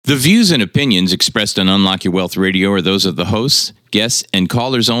The views and opinions expressed on Unlock Your Wealth Radio are those of the hosts, guests, and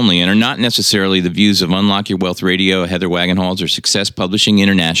callers only and are not necessarily the views of Unlock Your Wealth Radio, Heather Wagenhals, or Success Publishing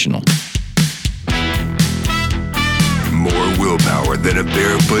International. More willpower than a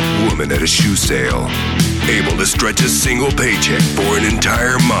barefoot woman at a shoe sale. Able to stretch a single paycheck for an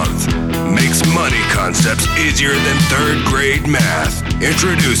entire month. Makes money concepts easier than third grade math.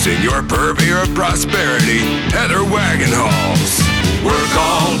 Introducing your purveyor of prosperity, Heather Wagenhals. Work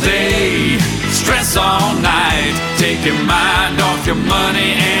all day, stress all night. Take your mind off your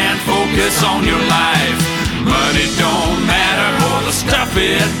money and focus on your life. Money don't matter for the stuff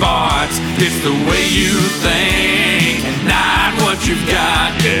it buys. It's the way you think and not what you've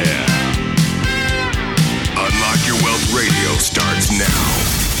got, yeah. Unlock Your Wealth Radio starts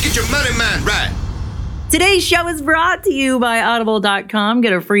now. Get your money mind right. Today's show is brought to you by Audible.com.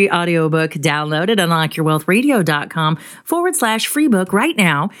 Get a free audiobook download at unlockyourwealthradio.com/free book right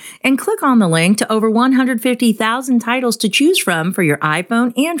now and click on the link to over 150,000 titles to choose from for your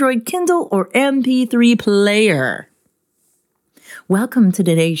iPhone, Android, Kindle, or MP3 player. Welcome to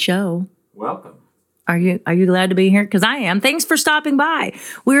today's show. Welcome. Are you glad to be here? Because I am. Thanks for stopping by.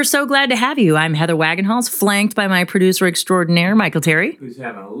 We're so glad to have you. I'm Heather Wagenhals, flanked by my producer extraordinaire, Michael Terry. Who's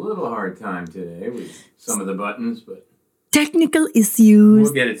having a little hard time today with some of the buttons, but technical issues.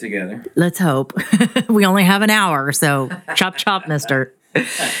 We'll get it together. Let's hope. We only have an hour, so chop chop, mister.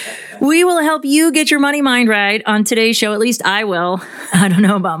 We will help you get your money mind right on today's show. At least I will. I don't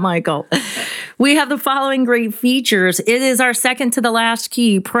know about Michael. We have the following great features. It is our second to the last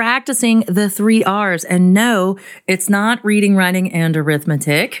key, practicing the 3 R's. And no, it's not reading, writing, and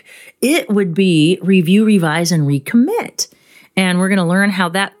arithmetic. It would be review, revise, and recommit. And we're going to learn how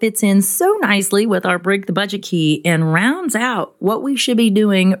that fits in so nicely with our Break the Budget key and rounds out what we should be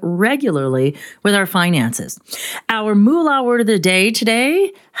doing regularly with our finances. Our moolah word of the day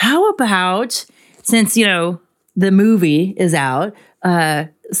today, how about, since, the movie is out,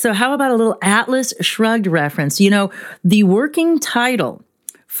 so how about a little Atlas Shrugged reference? The working title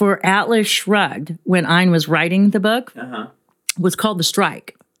for Atlas Shrugged when Ein was writing the book was called The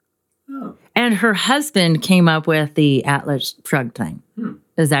Strike. Oh. And her husband came up with the Atlas Shrugged thing.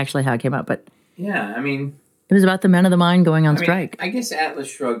 Is actually how it came up. But yeah, it was about the men of the mind going on strike. I guess Atlas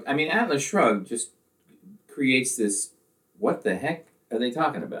Shrugged. Atlas Shrugged just creates this. What the heck are they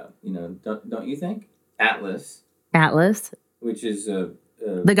talking about? Don't you think? Atlas, which is the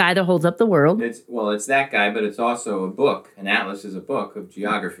guy that holds up the world. It's that guy, but it's also a book. An atlas is a book of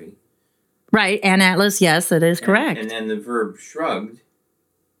geography. Right, an atlas. Yes, that is correct. And then the verb shrugged.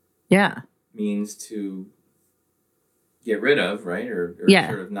 Yeah. Means to get rid of, right? Or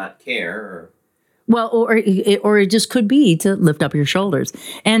sort of not care. Or it just could be to lift up your shoulders.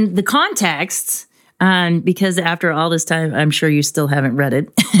 And the context, because after all this time, I'm sure you still haven't read it.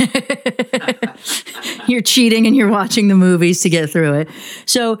 You're cheating and you're watching the movies to get through it.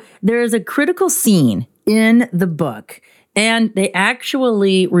 So there's a critical scene in the book. And they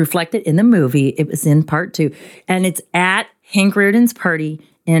actually reflect it in the movie. It was in part 2. And it's at Hank Rearden's party.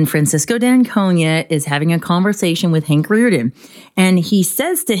 And Francisco d'Anconia is having a conversation with Hank Rearden. And he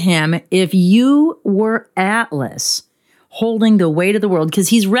says to him, if you were Atlas holding the weight of the world, because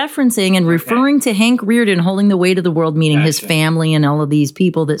he's referencing and referring to Hank Rearden holding the weight of the world, meaning his family and all of these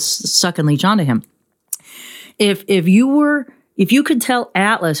people that suck and leech onto him. If you could tell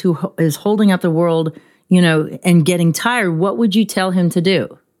Atlas, who is holding up the world, and getting tired, what would you tell him to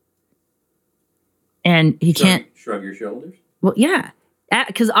do? And he can't shrug your shoulders. Well, yeah.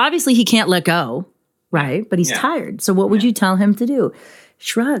 Because obviously he can't let go, right? But he's tired. So what would you tell him to do?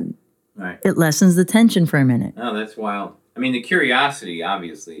 Shrug. Right. It lessens the tension for a minute. Oh, that's wild. The curiosity,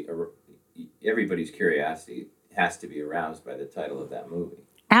 obviously, everybody's curiosity has to be aroused by the title of that movie.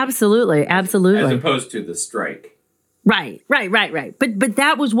 Absolutely. As opposed to The Strike. Right. But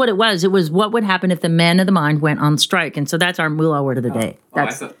that was what it was. It was what would happen if the men of the mind went on strike. And so that's our moolah word of the day.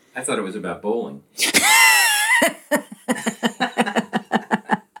 I thought it was about bowling.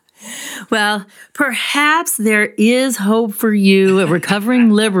 Well, perhaps there is hope for you, a recovering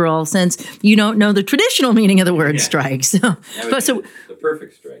liberal, since you don't know the traditional meaning of the word strike. So, the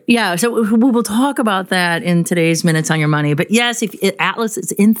perfect strike. Yeah, so we will talk about that in today's Minutes on Your Money. But yes, if Atlas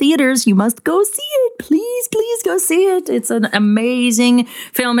is in theaters, you must go see it. Please go see it. It's an amazing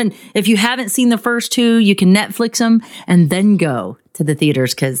film. And if you haven't seen the first 2, you can Netflix them and then go to the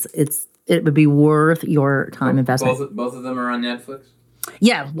theaters because it would be worth your time investment. Both of them are on Netflix?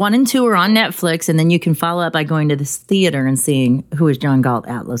 Yeah, 1 and 2 are on Netflix, and then you can follow up by going to this theater and seeing Who is John Galt,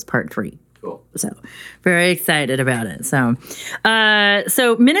 Atlas Part 3. Cool. So, very excited about it. So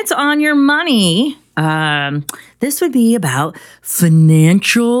Minutes on Your Money This would be about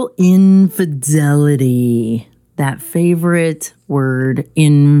financial infidelity. That favorite word,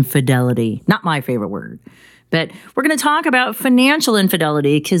 infidelity. Not my favorite word. But we're going to talk about financial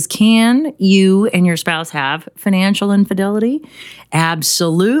infidelity because can you and your spouse have financial infidelity?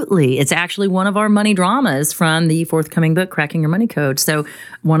 Absolutely. It's actually one of our money dramas from the forthcoming book, Cracking Your Money Code. So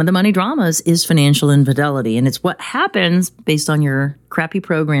one of the money dramas is financial infidelity, and it's what happens based on your crappy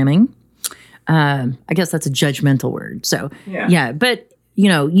programming. I guess that's a judgmental word. So, yeah, but you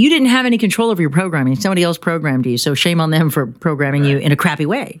know, you didn't have any control over your programming. Somebody else programmed you. So shame on them for programming you in a crappy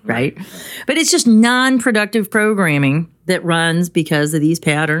way, right? But it's just non-productive programming that runs because of these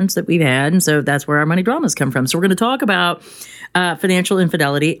patterns that we've had. And so that's where our money dramas come from. So we're going to talk about financial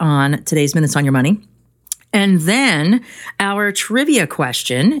infidelity on today's Minutes on Your Money. And then our trivia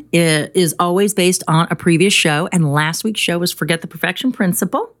question is always based on a previous show. And last week's show was Forget the Perfection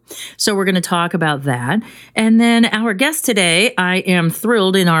Principle. So we're going to talk about that. And then our guest today, I am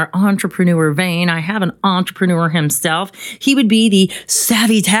thrilled in our entrepreneur vein. I have an entrepreneur himself. He would be the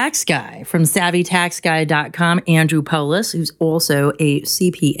Savvy Tax Guy from SavvyTaxGuy.com, Andrew Poulos, who's also a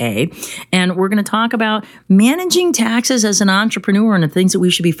CPA. And we're going to talk about managing taxes as an entrepreneur and the things that we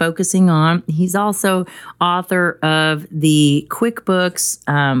should be focusing on. He's also author of the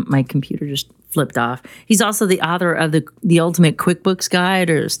QuickBooks. My computer just flipped off. He's also the author of the Ultimate QuickBooks Guide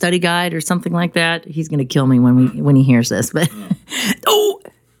or Study Guide or something like that. He's going to kill me when he hears this. But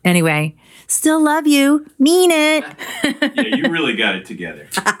anyway, still love you. Mean it. Yeah, you really got it together.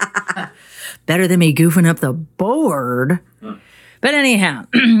 Better than me goofing up the board. But anyhow,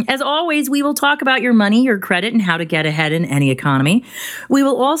 as always, we will talk about your money, your credit, and how to get ahead in any economy. We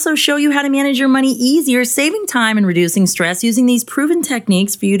will also show you how to manage your money easier, saving time and reducing stress using these proven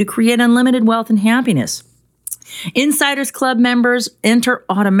techniques for you to create unlimited wealth and happiness. Insiders Club members enter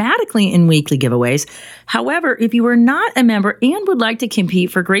automatically in weekly giveaways. However, if you are not a member and would like to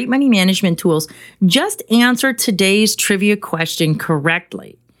compete for great money management tools, just answer today's trivia question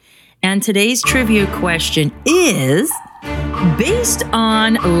correctly. And today's trivia question is, based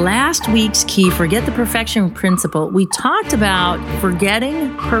on last week's key, Forget the Perfection Principle, we talked about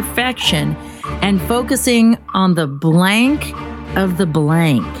forgetting perfection and focusing on the blank of the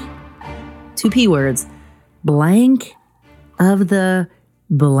blank. 2 P words, blank of the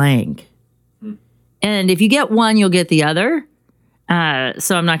blank. And if you get one, you'll get the other.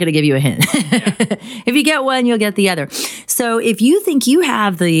 So I'm not going to give you a hint. If you get one, you'll get the other. So if you think you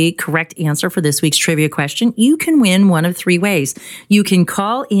have the correct answer for this week's trivia question, you can win one of 3 ways. You can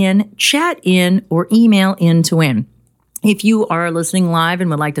call in, chat in, or email in to win. If you are listening live and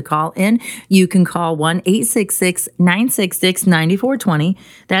would like to call in, you can call 1-866-966-9420.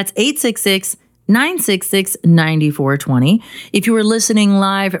 That's 866-966-9420. If you are listening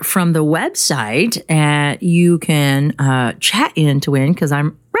live from the website, you can chat in to win because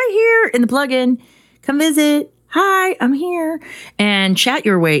I'm right here in the plugin. Come visit. Hi, I'm here. And chat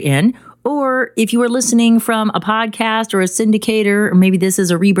your way in. Or if you are listening from a podcast or a syndicator, or maybe this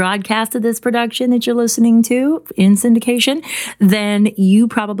is a rebroadcast of this production that you're listening to in syndication, then you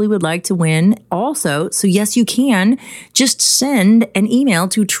probably would like to win also. So yes, you can. Just send an email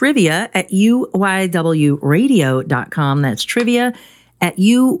to trivia@uywradio.com. That's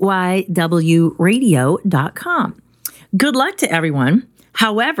trivia@uywradio.com. Good luck to everyone.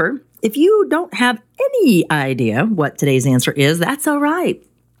 However, if you don't have any idea what today's answer is, that's all right.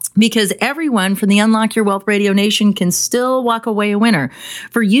 Because everyone from the Unlock Your Wealth Radio Nation can still walk away a winner.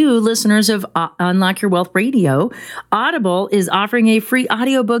 For you, listeners of Unlock Your Wealth Radio, Audible is offering a free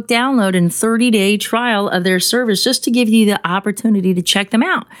audiobook download and 30-day trial of their service just to give you the opportunity to check them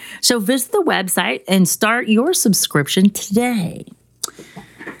out. So visit the website and start your subscription today.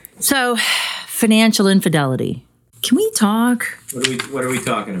 So, financial infidelity. Can we talk? What are we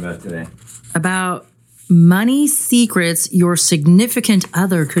talking about today? About money secrets your significant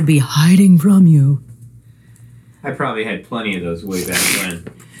other could be hiding from you. I probably had plenty of those way back when.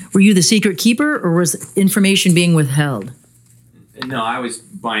 Were you the secret keeper, or was information being withheld? No, I was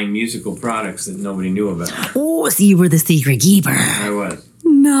buying musical products that nobody knew about. Oh, so you were the secret keeper. I was.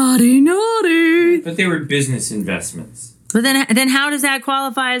 Naughty, naughty. But they were business investments. But then how does that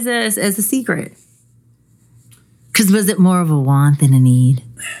qualify as a secret? Because was it more of a want than a need?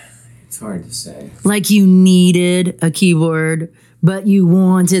 It's hard to say. Like you needed a keyboard, but you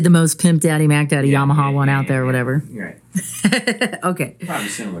wanted the most Pimp Daddy Mac Daddy Yamaha one out there or whatever. You're right. Okay. Probably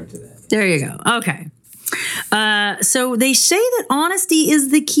similar to that. There you go. Okay. So they say that honesty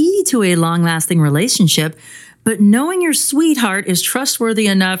is the key to a long-lasting relationship, but knowing your sweetheart is trustworthy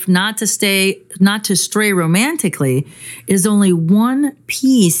enough not to stray romantically is only one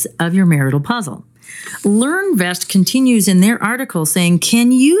piece of your marital puzzle. LearnVest continues in their article saying,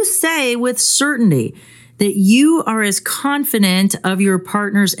 can you say with certainty that you are as confident of your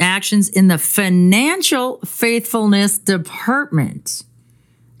partner's actions in the financial faithfulness department?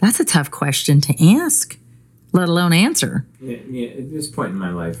 That's a tough question to ask, let alone answer. Yeah, at this point in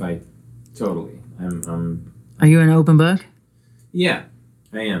my life, I'm Are you an open book? Yeah,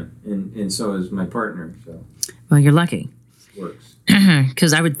 I am. And so is my partner, so. Well, you're lucky. Works.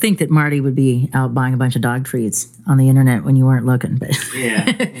 Because I would think that Marty would be out buying a bunch of dog treats on the internet when you weren't looking, but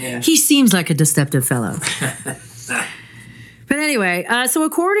Yeah. he seems like a deceptive fellow. But anyway, so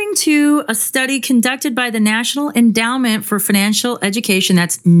according to a study conducted by the National Endowment for Financial Education,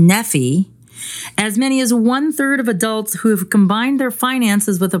 that's NEFI, as many as 1/3 of adults who have combined their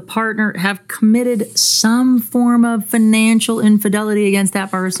finances with a partner have committed some form of financial infidelity against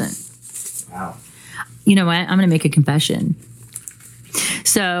that person. Wow. You know what? I'm going to make a confession.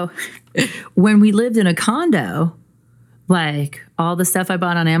 So when we lived in a condo, like all the stuff I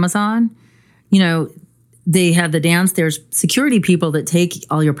bought on Amazon, you know, they have the downstairs security people that take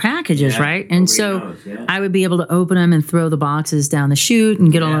all your packages, right? And so I would be able to open them and throw the boxes down the chute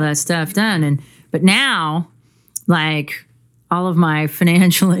and get all of that stuff done. But now, like, all of my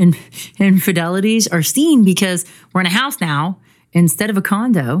financial infidelities are seen because we're in a house now instead of a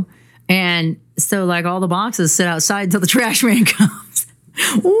condo. And so, like, all the boxes sit outside until the trash man comes.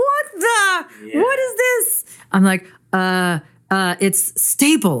 What is this? I'm like, it's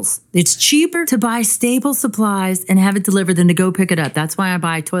Staples. It's cheaper to buy Staples supplies and have it delivered than to go pick it up. That's why I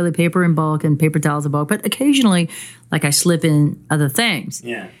buy toilet paper in bulk and paper towels in bulk. But occasionally, like, I slip in other things.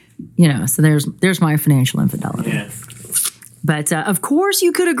 Yeah. You know, so there's my financial infidelity. Yeah. But of course,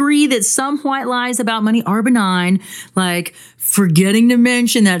 you could agree that some white lies about money are benign, like forgetting to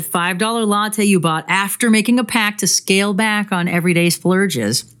mention that $5 latte you bought after making a pact to scale back on everyday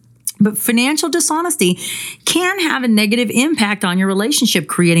splurges. But financial dishonesty can have a negative impact on your relationship,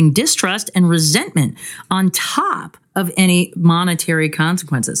 creating distrust and resentment on top of any monetary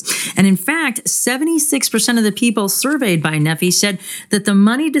consequences. And in fact, 76% of the people surveyed by NEFI said that the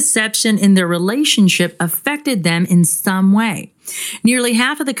money deception in their relationship affected them in some way. Nearly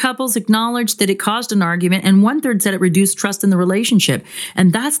half of the couples acknowledged that it caused an argument, and 1/3 said it reduced trust in the relationship.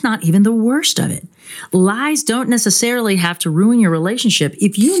 And that's not even the worst of it. Lies don't necessarily have to ruin your relationship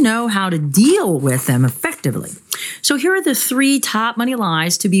if you know how to deal with them effectively. So here are the 3 top money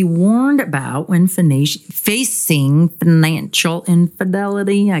lies to be warned about when facing financial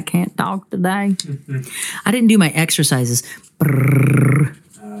infidelity. I can't talk today. I didn't do my exercises.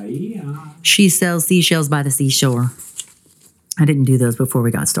 Yeah. She sells seashells by the seashore. I didn't do those before we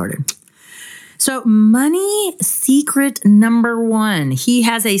got started. So money secret number 1, he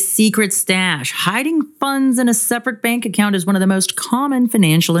has a secret stash. Hiding funds in a separate bank account is one of the most common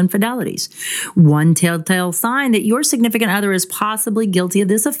financial infidelities. One telltale sign that your significant other is possibly guilty of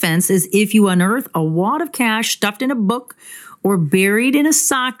this offense is if you unearth a wad of cash stuffed in a book or buried in a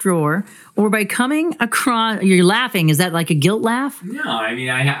sock drawer, or by coming across, you're laughing, is that like a guilt laugh? No, I mean,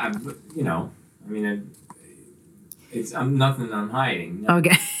 it's nothing I'm hiding. No.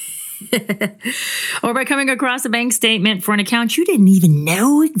 Okay. Or by coming across a bank statement for an account you didn't even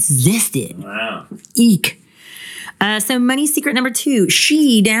know existed. Wow. Eek. So money secret number 2,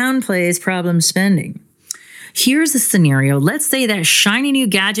 she downplays problem spending. Here's a scenario. Let's say that shiny new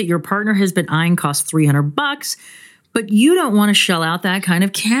gadget your partner has been eyeing costs $300, but you don't want to shell out that kind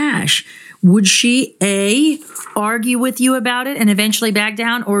of cash. Would she A, argue with you about it and eventually back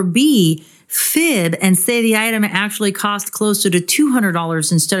down, or B, fib and say the item actually cost closer to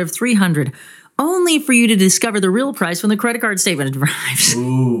 $200 instead of $300, only for you to discover the real price when the credit card statement arrives?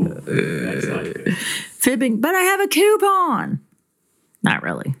 Ooh, that's not good. Fibbing, but I have a coupon. Not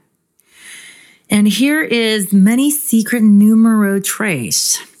really. And here is money secret numero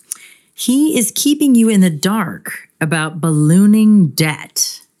tres. He is keeping you in the dark about ballooning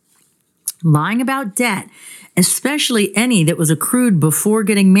debt. Lying about debt, especially any that was accrued before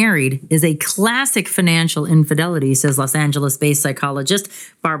getting married, is a classic financial infidelity, says Los Angeles-based psychologist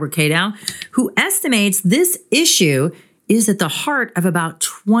Barbara Kadow, who estimates this issue is at the heart of about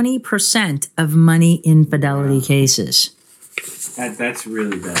 20% of money infidelity cases. That's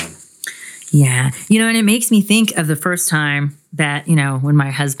really bad. Yeah. You know, and it makes me think of the first time that, you know, when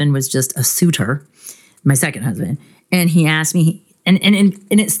my husband was just a suitor, my second husband, and he asked me, and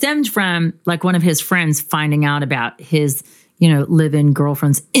it stemmed from like one of his friends finding out about his, you know, live-in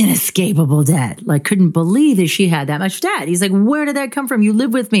girlfriend's inescapable debt. Like, couldn't believe that she had that much debt. He's like, where did that come from? You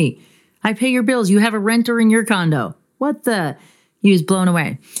live with me. I pay your bills. You have a renter in your condo. What the? He was blown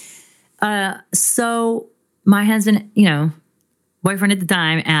away. So my husband, you know, boyfriend at the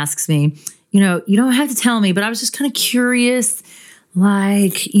time, asks me you don't have to tell me, but I was just kind of curious,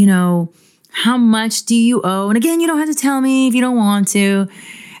 like, how much do you owe? And again, you don't have to tell me if you don't want to.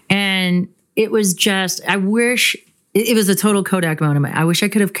 And it was just, I wish it was a total Kodak moment. I wish I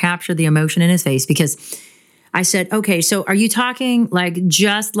could have captured the emotion in his face, because I said, okay, so are you talking like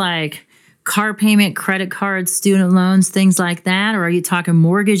just like car payment, credit cards, student loans, things like that? Or are you talking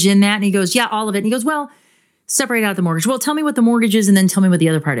mortgage in that? And he goes, yeah, all of it. And he goes, well, separate out the mortgage. Well, tell me what the mortgage is and then tell me what the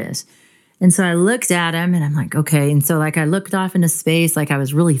other part is. And so I looked at him and I'm like, okay. And so like I looked off into space, like I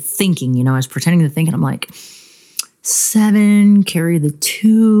was really thinking, I was pretending to think, and I'm like, 7, carry the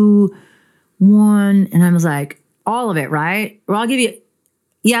 2, 1. And I was like, all of it, right? Well, I'll give you,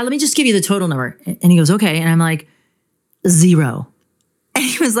 let me just give you the total number. And he goes, okay. And I'm like, 0. And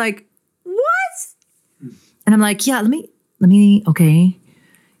he was like, what? And I'm like, yeah, let me, okay.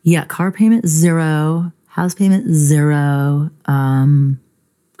 Yeah, car payment, 0. House payment, 0.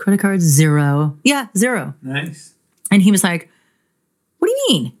 Credit card, 0. Yeah, 0. Nice. And he was like, what do you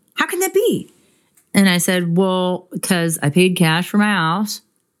mean? How can that be? And I said, well, because I paid cash for my house.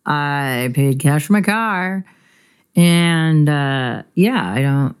 I paid cash for my car. And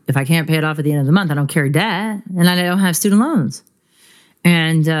if I can't pay it off at the end of the month, I don't carry debt. And I don't have student loans.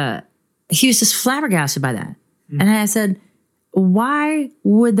 And he was just flabbergasted by that. And I said, why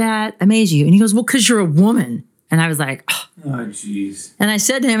would that amaze you? And he goes, well, because you're a woman. And I was like, oh, jeez. And I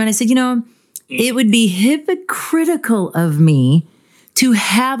said to him, it would be hypocritical of me to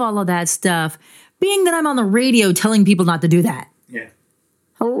have all of that stuff, being that I'm on the radio telling people not to do that. Yeah.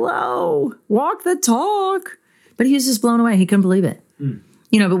 Hello, walk the talk. But he was just blown away. He couldn't believe it.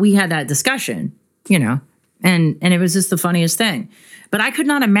 But we had that discussion, and it was just the funniest thing. But I could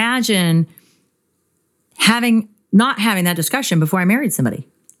not imagine not having that discussion before I married somebody.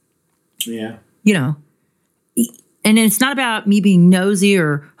 Yeah. And it's not about me being nosy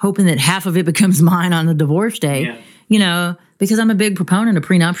or hoping that half of it becomes mine on the divorce day, because I'm a big proponent of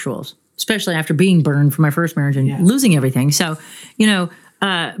prenuptials, especially after being burned from my first marriage and losing everything. So,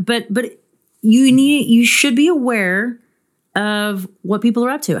 but you should be aware of what people are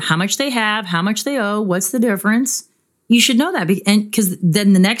up to, how much they have, how much they owe, what's the difference. You should know that. And because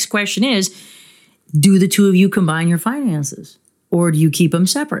then the next question is, do the two of you combine your finances or do you keep them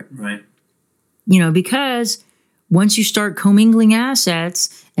separate? Right. Because once you start commingling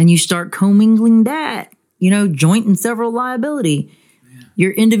assets and you start commingling debt, joint and several liability,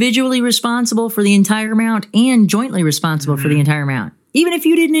 you're individually responsible for the entire amount and jointly responsible for the entire amount, even if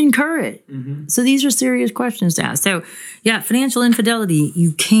you didn't incur it. So these are serious questions to ask. So financial infidelity,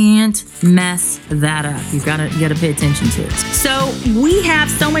 you can't mess that up. You got to pay attention to it. So we have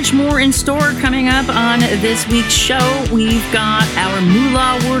so much more in store coming up on this week's show. We've got our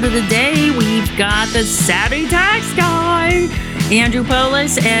moolah word of the day. We've got the savvy tax guy, Andrew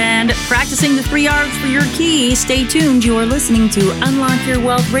Poulos, and practicing the 3 R's for your key. Stay tuned. You are listening to Unlock Your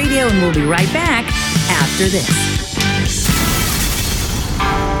Wealth Radio, and we'll be right back after this.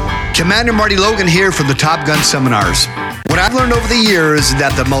 Commander Marty Logan here from the Top Gun Seminars. What I've learned over the years is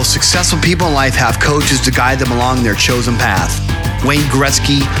that the most successful people in life have coaches to guide them along their chosen path. Wayne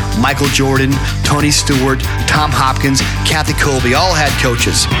Gretzky, Michael Jordan, Tony Stewart, Tom Hopkins, Kathy Colby all had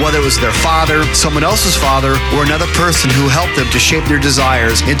coaches. Whether it was their father, someone else's father, or another person who helped them to shape their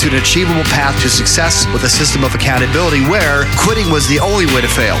desires into an achievable path to success with a system of accountability where quitting was the only way to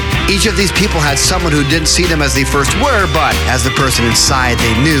fail. Each of these people had someone who didn't see them as they first were, but as the person inside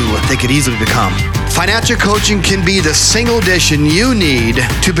they knew they could easily become. Financial coaching can be the single addition you need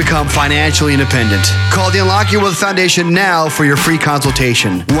to become financially independent. Call the Unlock Your Wealth Foundation now for your free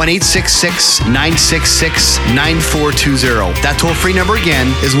consultation. 1-866-966-9420. That toll-free number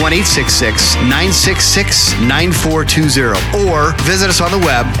again is 1-866-966-9420. Or visit us on the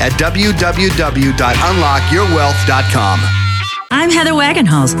web at www.unlockyourwealth.com. I'm Heather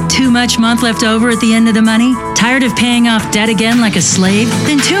Wagenhals. Too much month left over at the end of the money? Tired of paying off debt again like a slave?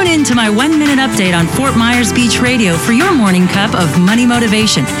 Then tune in to my 1-minute update on Fort Myers Beach Radio for your morning cup of money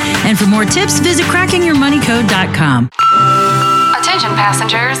motivation. And for more tips, visit crackingyourmoneycode.com. Attention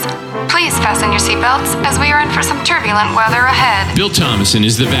passengers, please fasten your seatbelts as we are in for some turbulent weather ahead. Bill Thomason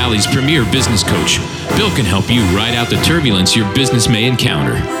is the Valley's premier business coach. Bill can help you ride out the turbulence your business may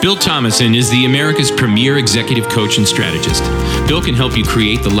encounter. Bill Thomason is the America's premier executive coach and strategist. Bill can help you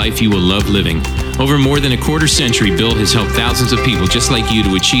create the life you will love living. Over more than a quarter century, Bill has helped thousands of people just like you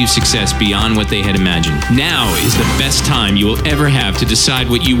to achieve success beyond what they had imagined. Now is the best time you will ever have to decide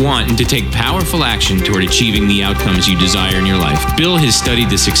what you want and to take powerful action toward achieving the outcomes you desire in your life. Bill has studied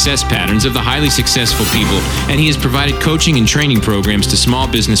the success patterns of the highly successful people, and he has provided coaching and training programs to small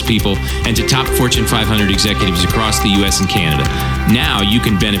business people and to top Fortune 500 executives across the U.S. and Canada. Now you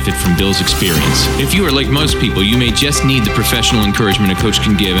can benefit from Bill's experience. If you are like most people, you may just need the professional encouragement a coach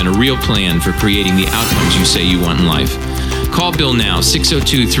can give and a real plan for creating the outcomes you say you want in life. Call Bill now,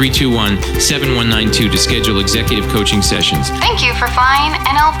 602-321-7192 to schedule executive coaching sessions. Thank you for flying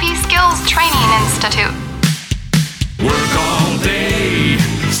NLP Skills Training Institute. Work all day,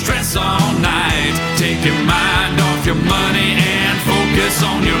 stress all night. Take your mind off your money and focus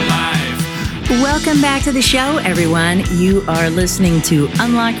on your life. Welcome back to the show, everyone. You are listening to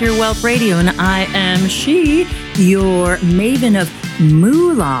Unlock Your Wealth Radio, and I am your maven of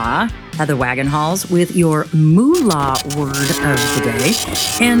moolah, Heather Wagenhals, with your moolah word of the day.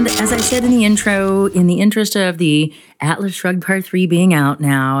 And as I said in the intro, in the interest of the Atlas Shrugged Part 3 being out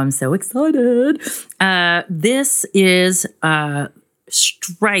now, I'm so excited. This is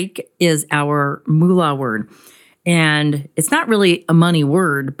strike is our moolah word. And it's not really a money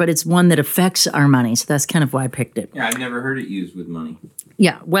word, but it's one that affects our money. So that's kind of why I picked it. Yeah, I've never heard it used with money.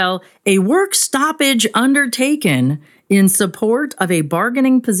 Yeah, well, a work stoppage undertaken in support of a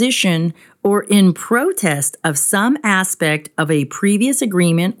bargaining position or in protest of some aspect of a previous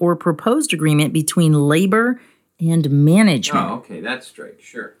agreement or proposed agreement between labor and management. Oh, okay, that's strike,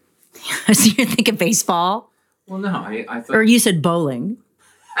 sure. So you're thinking baseball? Well, no, I thought... Or you said bowling.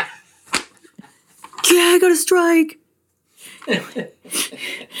 Yeah, I got a strike.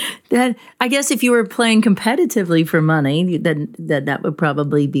 That, I guess if you were playing competitively for money, then that would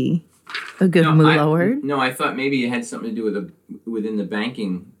probably be a good moolah word. No, I thought maybe it had something to do within the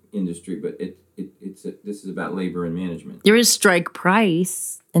banking industry, but this is about labor and management. There is strike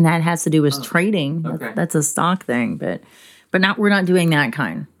price, and that has to do with trading. Okay. That's a stock thing, but we're not doing that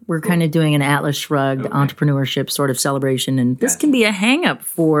kind. We're kind of doing an Atlas Shrugged entrepreneurship sort of celebration, and this can be a hang-up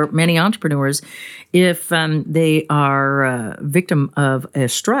for many entrepreneurs if they are victim of a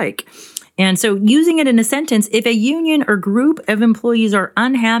strike. And so using it in a sentence, if a union or group of employees are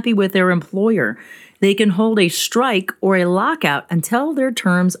unhappy with their employer, they can hold a strike or a lockout until their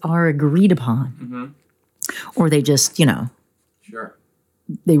terms are agreed upon. Mm-hmm. Or they just, Sure.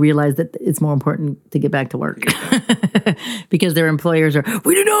 They realize that it's more important to get back to work because their employers are,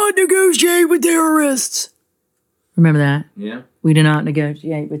 we do not negotiate with terrorists. Remember that? Yeah. We do not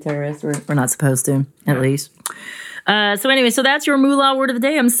negotiate with terrorists. We're not supposed to, at least. So anyway, so that's your moolah word of the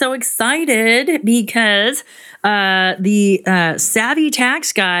day. I'm so excited because the savvy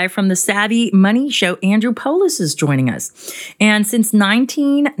tax guy from the Savvy Money Show, Andrew Poulos, is joining us. And since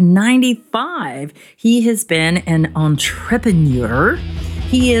 1995, he has been an entrepreneur.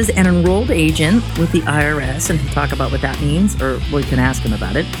 He is an enrolled agent with the IRS, and he'll talk about what that means, or we can ask him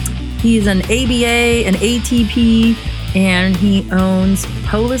about it. He's an ABA, an ATP, and he owns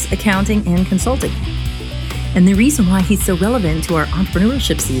Poulos Accounting and Consulting. And the reason why he's so relevant to our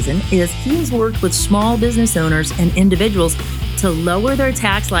entrepreneurship season is he has worked with small business owners and individuals to lower their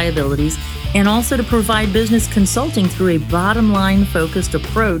tax liabilities and also to provide business consulting through a bottom-line focused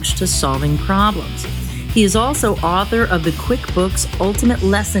approach to solving problems. He is also author of the QuickBooks Ultimate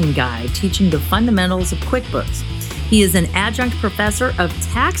Lesson Guide, teaching the fundamentals of QuickBooks. He is an adjunct professor of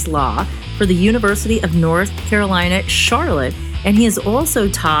tax law for the University of North Carolina, Charlotte, and he has also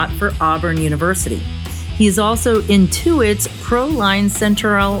taught for Auburn University. He is also Intuit's ProLine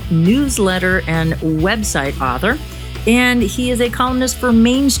Central newsletter and website author, and he is a columnist for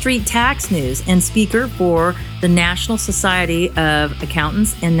Main Street Tax News and speaker for the National Society of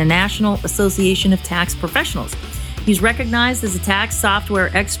Accountants and the National Association of Tax Professionals. He's recognized as a tax software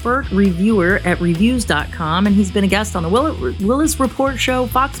expert reviewer at reviews.com, and he's been a guest on the Willis Report Show,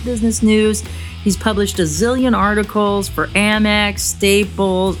 Fox Business News. He's published a zillion articles for Amex,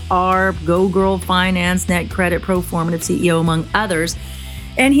 Staples, ARP, Go Girl Finance, Net Credit, Proformative CEO, among others.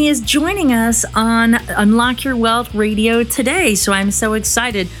 And he is joining us on Unlock Your Wealth Radio today, so I'm so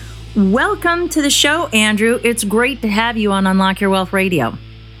excited. Welcome to the show, Andrew. It's great to have you on Unlock Your Wealth Radio.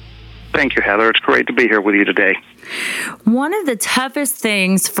 Thank you, Heather. It's great to be here with you today. One of the toughest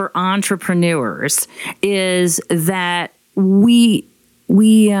things for entrepreneurs is that we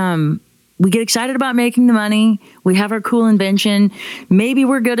get excited about making the money. We have our cool invention. Maybe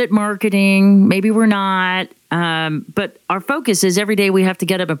we're good at marketing. Maybe we're not. But our focus is every day we have to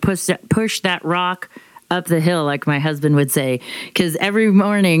get up and push that rock up the hill, like my husband would say. Because every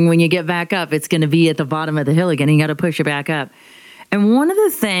morning when you get back up, it's going to be at the bottom of the hill again. You got to push it back up. And one of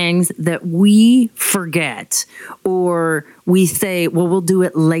the things that we forget or we say, well, we'll do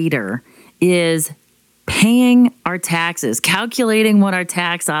it later, is paying our taxes, calculating what our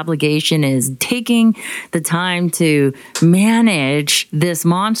tax obligation is, taking the time to manage this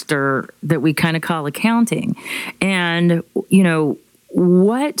monster that we kind of call accounting. And,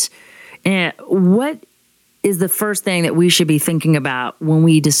 what is the first thing that we should be thinking about when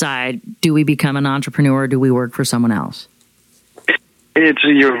we decide, do we become an entrepreneur or do we work for someone else?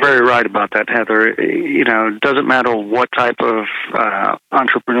 You're very right about that, Heather. It doesn't matter what type of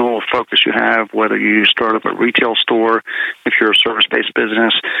entrepreneurial focus you have, whether you start up a retail store, if you're a service-based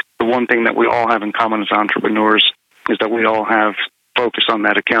business. The one thing that we all have in common as entrepreneurs is that we all have focus on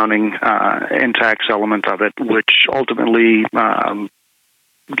that accounting and tax element of it, which ultimately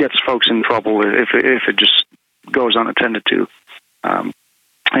gets folks in trouble if it just goes unattended to.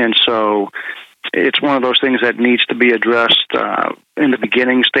 And so it's one of those things that needs to be addressed in the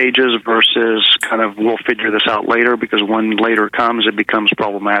beginning stages versus kind of we'll figure this out later, because when later comes, it becomes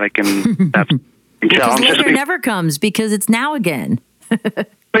problematic, and that's because later never comes, because it's now again.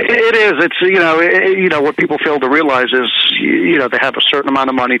 It is. It's what people fail to realize is they have a certain amount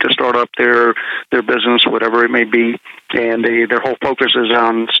of money to start up their business, whatever it may be, and their whole focus is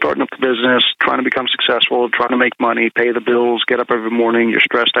on starting up the business, trying to become successful, trying to make money, pay the bills, get up every morning. You're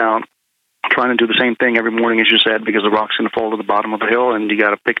stressed out, trying to do the same thing every morning, as you said, because the rock's going to fall to the bottom of the hill, and you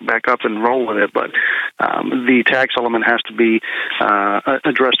got to pick it back up and roll with it. But the tax element has to be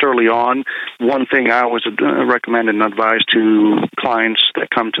addressed early on. One thing I always recommend and advise to clients that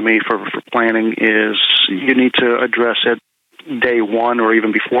come to me for planning is you need to address it day one or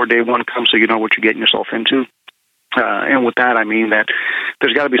even before day one comes, so you know what you're getting yourself into. And with that, I mean that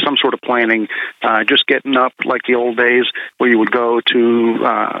there's got to be some sort of planning, just getting up like the old days where you would go to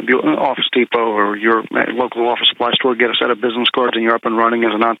the Office Depot or your local office supply store, get a set of business cards, and you're up and running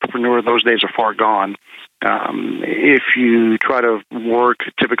as an entrepreneur. Those days are far gone. If you try to work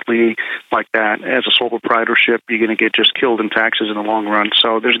typically like that as a sole proprietorship, you're going to get just killed in taxes in the long run.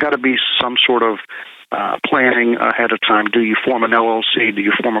 So there's got to be some sort of planning ahead of time. Do you form an LLC? Do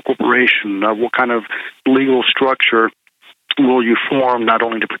you form a corporation? What kind of legal structure will you form, not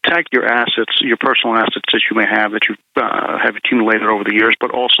only to protect your assets, your personal assets that you may have that you have accumulated over the years,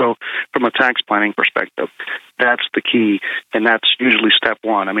 but also from a tax planning perspective? That's the key, and that's usually step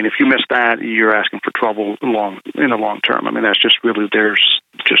one. I mean, if you miss that, you're asking for trouble in the long term. I mean, that's just really, there's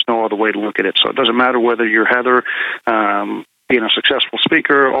just no other way to look at it. So it doesn't matter whether you're Heather, being a successful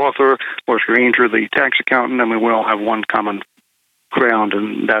speaker, author, or if you're Andrew, the tax accountant. I mean, we all have one common ground,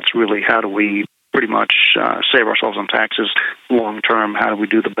 and that's really how do we pretty much save ourselves on taxes long term. How do we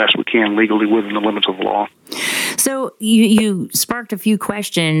do the best we can legally within the limits of the law? So you sparked a few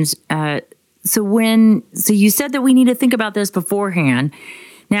questions. So you said that we need to think about this beforehand.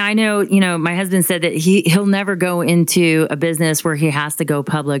 Now, I know, my husband said that he'll never go into a business where he has to go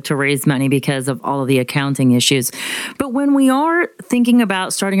public to raise money because of all of the accounting issues. But when we are thinking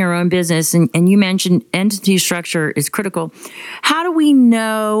about starting our own business, and you mentioned entity structure is critical, how do we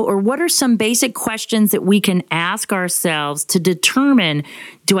know, or what are some basic questions that we can ask ourselves to determine,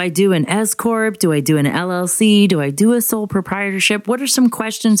 do I do an S Corp? Do I do an LLC? Do I do a sole proprietorship? What are some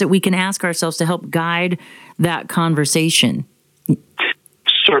questions that we can ask ourselves to help guide that conversation?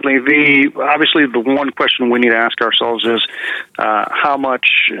 Certainly. Obviously, the one question we need to ask ourselves is how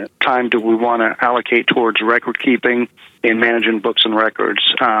much time do we want to allocate towards record keeping and managing books and records?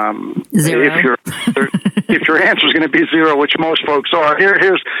 Zero. If your answer is going to be zero, which most folks are,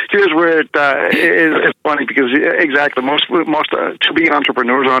 here's where it is funny, because exactly most to be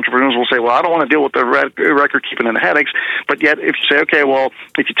entrepreneurs will say, well, I don't want to deal with the record keeping and the headaches. But yet, if you say, okay, well,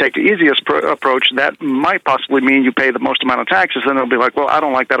 if you take the easiest approach, that might possibly mean you pay the most amount of taxes, and they'll be like, well, I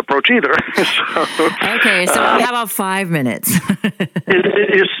don't like that approach either. Okay, so how about 5 minutes?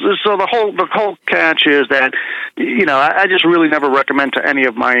 So the whole catch is that, I just really never recommend to any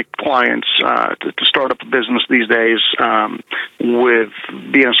of my clients to start up a business these days with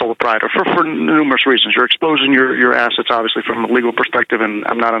being a sole proprietor for numerous reasons. You're exposing your assets, obviously, from a legal perspective, and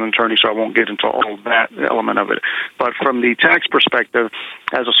I'm not an attorney, so I won't get into all of that element of it. But from the tax perspective,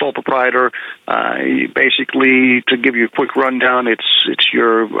 as a sole proprietor, basically, to give you a quick rundown, it's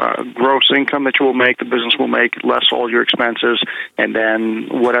your gross income that you will make, the business will make, less all your expenses, and then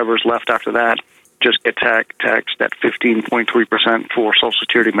whatever's left after that just get taxed at 15.3% for Social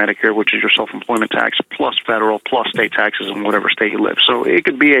Security, Medicare, which is your self-employment tax, plus federal, plus state taxes in whatever state you live. So it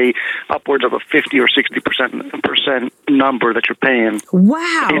could be upwards of a 50 or 60% number that you're paying.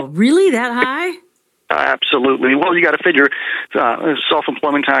 Wow, really that high? Absolutely. Well, you got to figure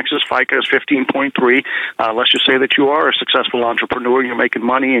self-employment taxes. FICA is 15.3. Let's just say that you are a successful entrepreneur. You're making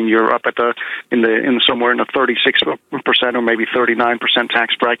money, and you're up at somewhere in the 36% or maybe 39%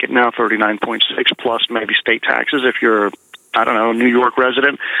 tax bracket now, 39.6 plus maybe state taxes if you're, I don't know, New York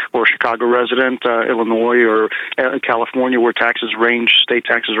resident or Chicago resident, Illinois or California, where taxes range, state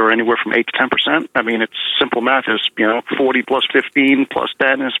taxes are anywhere from 8 to 10%. I mean, it's simple math is, 40 plus 15 plus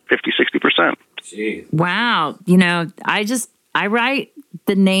 10 is 50, 60%. Jeez. Wow. I write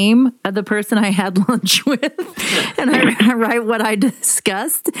the name of the person I had lunch with, and I write what I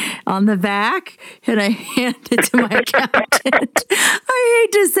discussed on the back, and I hand it to my accountant. I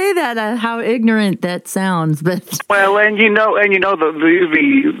hate to say that, how ignorant that sounds, but well, the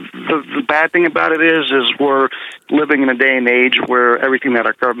bad thing about it is we're living in a day and age where everything that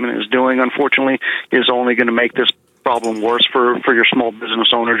our government is doing, unfortunately, is only going to make this problem worse for your small business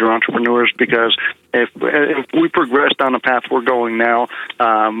owners, your entrepreneurs, because if we progress down the path we're going now,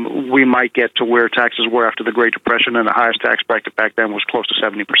 we might get to where taxes were after the Great Depression, and the highest tax bracket back then was close to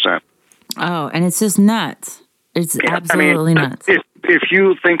 70%. Oh, and it's just nuts. It's absolutely nuts. If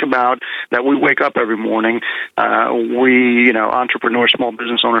you think about that, we wake up every morning. Entrepreneurs, small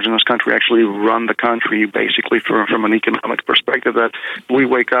business owners in this country actually run the country basically from an economic perspective. That we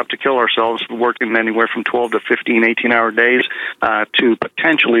wake up to kill ourselves working anywhere from 12 to 15, 18-hour days to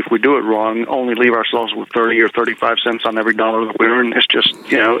potentially, if we do it wrong, only leave ourselves with 30 or 35 cents on every dollar that we earn. It's just,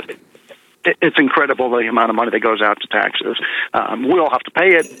 it's incredible the amount of money that goes out to taxes. We all have to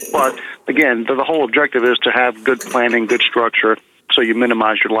pay it, but again, the whole objective is to have good planning, good structure, so you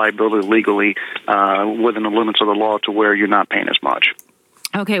minimize your liability legally within the limits of the law to where you're not paying as much.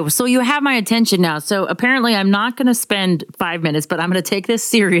 Okay, well, so you have my attention now. So apparently I'm not going to spend 5 minutes, but I'm going to take this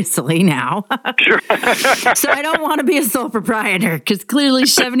seriously now. Sure. So I don't want to be a sole proprietor, because clearly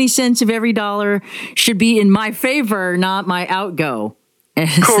 70 cents of every dollar should be in my favor, not my outgo.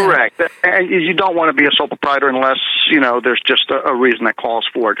 Correct. And you don't want to be a sole proprietor unless, there's just a reason that calls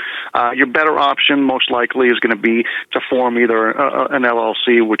for it. Your better option most likely is going to be to form either an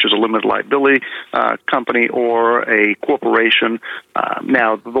LLC, which is a limited liability company, or a corporation.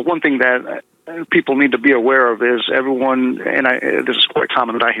 Now, the one thing that people need to be aware of is everyone, and this is quite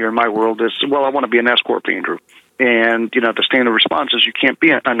common that I hear in my world, is, well, I want to be an S Corp, Andrew. And, the standard response is you can't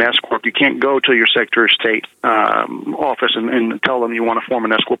be an S Corp. You can't go to your Secretary of State office and tell them you want to form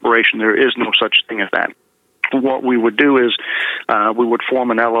an S Corporation. There is no such thing as that. What we would do is we would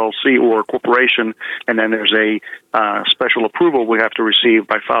form an LLC or a corporation, and then there's a special approval we have to receive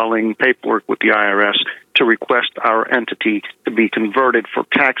by filing paperwork with the IRS to request our entity to be converted for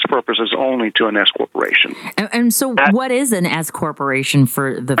tax purposes only to an S corporation. And so, what is an S corporation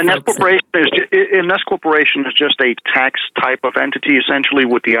for the an folks? An S corporation is just a tax type of entity, essentially,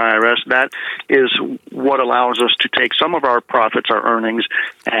 with the IRS. That is what allows us to take some of our profits, our earnings,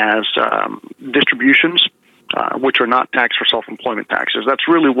 as distributions, which are not taxed for self-employment taxes. That's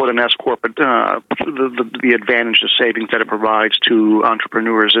really what an S corp, the advantage, the savings that it provides to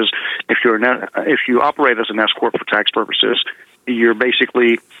entrepreneurs is if you operate as an S corp for tax purposes, you're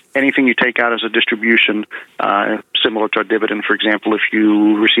basically anything you take out as a distribution, similar to a dividend, for example, if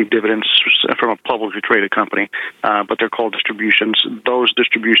you receive dividends from a publicly traded company, but they're called distributions. Those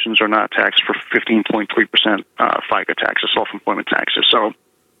distributions are not taxed for 15.3% FICA taxes, self-employment taxes. So,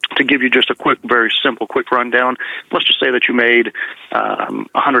 to give you just a very simple rundown, let's just say that you made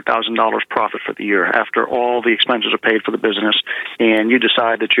 $100,000 profit for the year after all the expenses are paid for the business, and you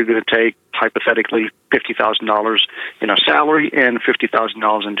decide that you're going to take, hypothetically, $50,000 in a salary and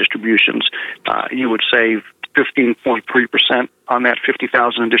 $50,000 in distributions. You would save 15.3% on that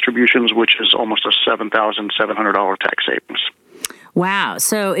 $50,000 in distributions, which is almost a $7,700 tax savings. Wow.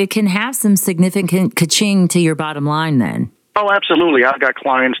 So it can have some significant ka-ching to your bottom line then. Oh, absolutely. I've got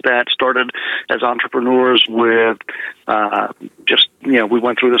clients that started as entrepreneurs with we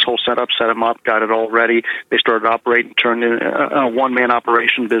went through this whole setup, set them up, got it all ready. They started operating, turned a one-man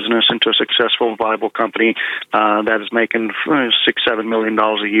operation business into a successful, viable company that is making $6-7 million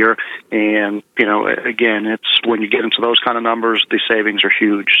a year. And, again, it's when you get into those kind of numbers, the savings are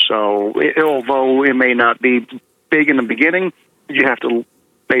huge. So although it may not be big in the beginning, you have to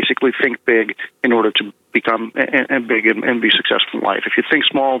basically think big in order to become big and be successful in life. If you think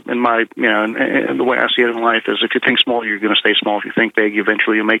small, and the way I see it in life is, if you think small, you're going to stay small. If you think big,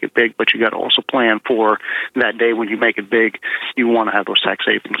 eventually you'll make it big. But you got to also plan for that day when you make it big. You want to have those tax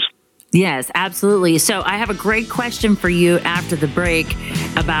savings. Yes, absolutely. So I have a great question for you after the break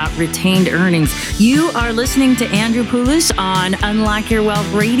about retained earnings. You are listening to Andrew Poulos on Unlock Your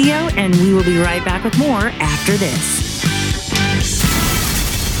Wealth Radio, and we will be right back with more after this.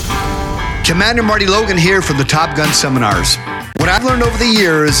 Commander Marty Logan here from the Top Gun Seminars. What I've learned over the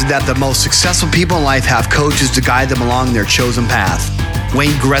years is that the most successful people in life have coaches to guide them along their chosen path.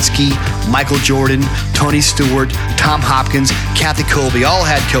 Wayne Gretzky, Michael Jordan, Tony Stewart, Tom Hopkins, Kathy Colby all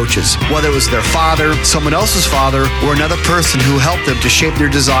had coaches. Whether it was their father, someone else's father, or another person who helped them to shape their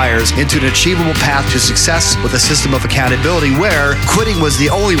desires into an achievable path to success with a system of accountability where quitting was the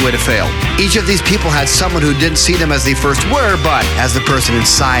only way to fail. Each of these people had someone who didn't see them as they first were, but as the person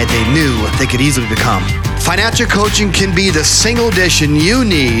inside they knew they could easily become. Financial coaching can be the single addition you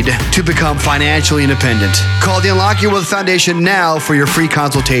need to become financially independent. Call the Unlock Your Wealth Foundation now for your free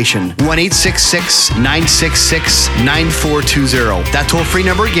consultation. 1-866-966-9420. That toll-free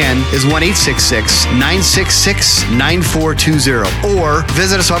number again is 1-866-966-9420. Or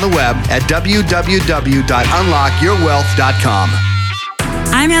visit us on the web at www.unlockyourwealth.com.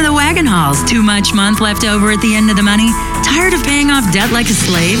 I'm Heather Wagenhals. Too much month left over at the end of the money? Tired of paying off debt like a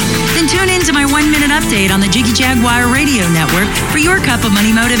slave? Then tune in to my 1-minute update on the Jiggy Jaguar Radio Network for your cup of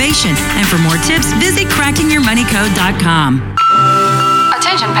money motivation. And for more tips, visit crackingyourmoneycode.com.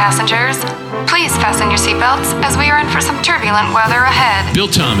 Attention passengers, please fasten your seatbelts as we are in for some turbulent weather ahead. Bill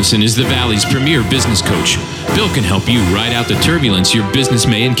Thomason is the Valley's premier business coach. Bill can help you ride out the turbulence your business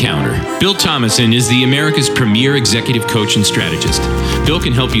may encounter. Bill Thomason is the America's premier executive coach and strategist. Bill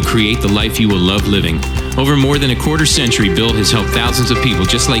can help you create the life you will love living. Over more than a quarter century, Bill has helped thousands of people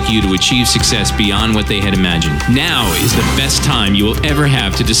just like you to achieve success beyond what they had imagined. Now is the best time you will ever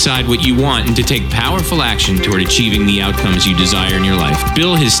have to decide what you want and to take powerful action toward achieving the outcomes you desire in your life.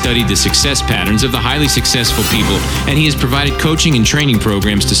 Bill has studied the success patterns of the highly successful people, and he has provided coaching and training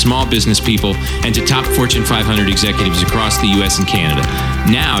programs to small business people and to top Fortune 500 executives across the U.S. and Canada.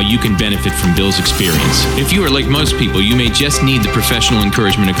 Now you can benefit from Bill's experience. If you are like most people, you may just need the professional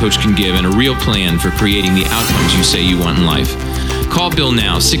encouragement a coach can give and a real plan for creating the outcomes you say you want in life. Call Bill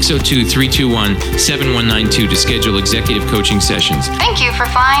now, 602-321-7192 to schedule executive coaching sessions. Thank you for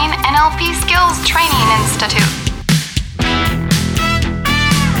flying NLP Skills Training Institute.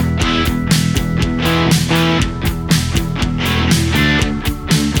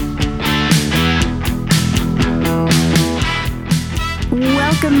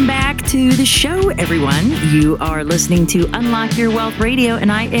 Welcome back to the show, everyone. You are listening to Unlock Your Wealth Radio,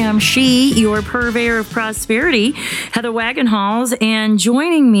 and I am your purveyor of prosperity, Heather Wagenhals, and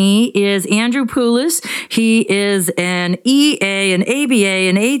joining me is Andrew Poulos. He is an EA, an ABA,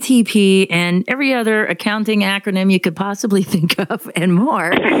 an ATP, and every other accounting acronym you could possibly think of, and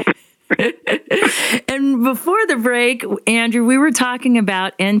more. And before the break, Andrew, we were talking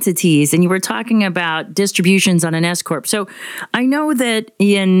about entities, and you were talking about distributions on an S corp. So I know that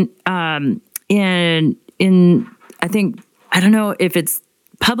in I think, I don't know if it's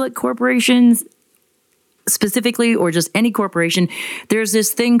public corporations specifically or just any corporation, there's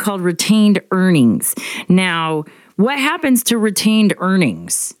this thing called retained earnings. Now, what happens to retained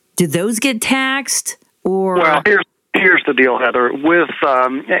earnings? Do those get taxed, or? Well, here's the deal, Heather. With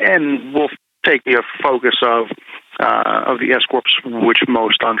and we'll take the focus of the S corps, which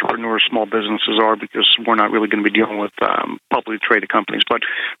most entrepreneurs, small businesses are, because we're not really going to be dealing with publicly traded companies. But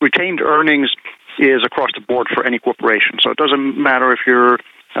retained earnings is across the board for any corporation. So it doesn't matter if you're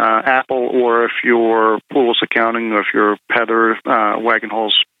Apple or if you're Poulos Accounting or if you're Heather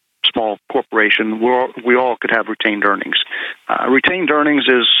Wagenhals small corporation. We all could have retained earnings. Retained earnings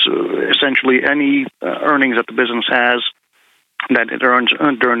is essentially any earnings that the business has that it earns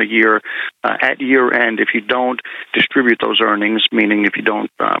during the year. At year end, if you don't distribute those earnings, meaning if you don't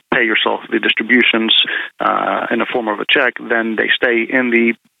pay yourself the distributions in the form of a check, then they stay in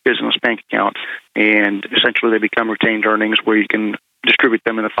the business bank account, and essentially they become retained earnings where you can distribute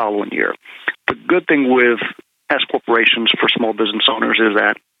them in the following year. The good thing with S corporations for small business owners is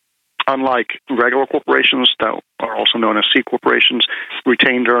that unlike regular corporations that are also known as C corporations,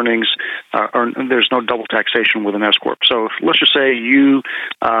 retained earnings, there's no double taxation with an S corp. So let's just say you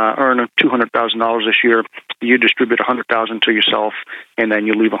earn $200,000 this year, you distribute $100,000 to yourself, and then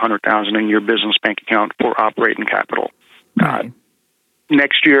you leave $100,000 in your business bank account for operating capital. Right.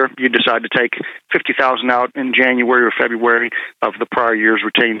 Next year, you decide to take $50,000 out in January or February of the prior year's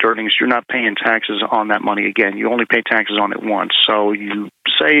retained earnings. You're not paying taxes on that money again. You only pay taxes on it once. So you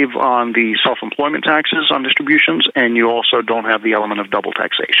save on the self-employment taxes on distributions, and you also don't have the element of double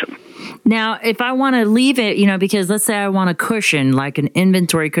taxation. Now, if I want to leave it, because let's say I want a cushion, like an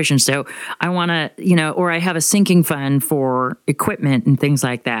inventory cushion. So I want to, or I have a sinking fund for equipment and things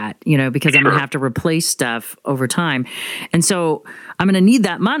like that, because I'm going to have to replace stuff over time. And so I'm going to to need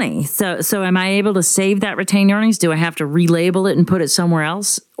that money. So am I able to save that retained earnings? Do I have to relabel it and put it somewhere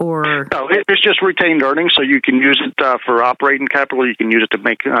else? Or no, it's just retained earnings, so you can use it for operating capital. You can use it to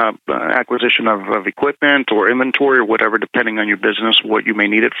make acquisition of equipment or inventory or whatever, depending on your business, what you may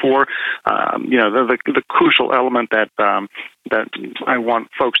need it for. The crucial element that I want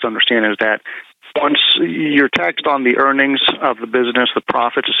folks to understand is that once you're taxed on the earnings of the business, the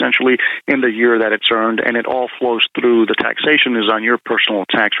profits essentially in the year that it's earned, and it all flows through, the taxation is on your personal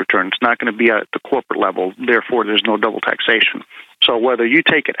tax return. It's not going to be at the corporate level. Therefore, there's no double taxation. So whether you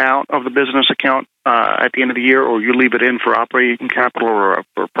take it out of the business account at the end of the year or you leave it in for operating capital or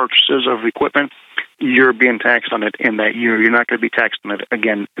purchases of equipment, you're being taxed on it in that year. You're not going to be taxed on it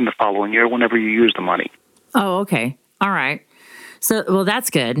again in the following year whenever you use the money. Oh, okay. All right. So, well,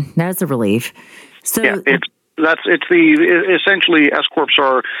 that's good. That's a relief. So, yeah, essentially S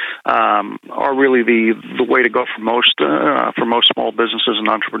corps are really the way to go for most small businesses and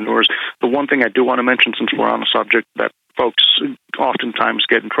entrepreneurs. The one thing I do want to mention, since we're on the subject, that folks oftentimes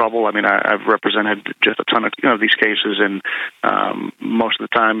get in trouble. I mean, I've represented just a ton of these cases, and most of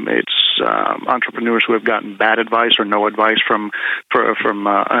the time it's entrepreneurs who have gotten bad advice or no advice from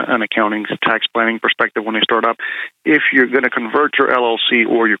an accounting tax planning perspective when they start up. If you're going to convert your LLC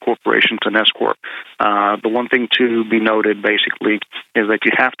or your corporation to an S corp, the one thing to be noted basically is that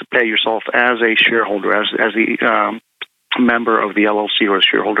you have to pay yourself as a shareholder, as the member of the LLC or a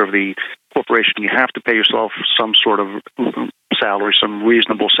shareholder of the corporation. You have to pay yourself some sort of salary, some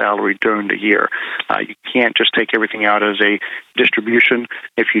reasonable salary during the year. You can't just take everything out as a distribution.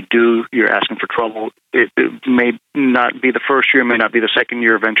 If you do, you're asking for trouble. It may not be the first year, may not be the second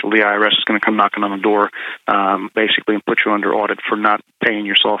year. Eventually, the IRS is going to come knocking on the door, basically, and put you under audit for not paying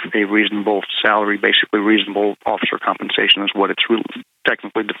yourself a reasonable salary. Basically, reasonable officer compensation is what it's really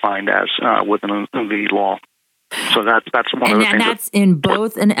technically defined as within the law. So that's one of the things. And that's in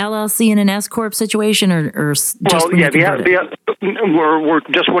both an LLC and an S corp situation, or just when you convert it? We're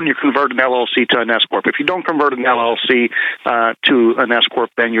just when you convert an LLC to an S corp. If you don't convert an LLC to an S corp,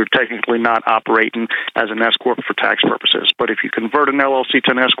 then you're technically not operating as an S corp for tax purposes. But if you convert an LLC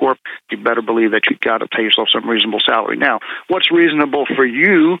to an S corp, you better believe that you've got to pay yourself some reasonable salary. Now, what's reasonable for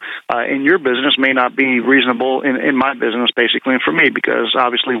you in your business may not be reasonable in my business, basically, and for me, because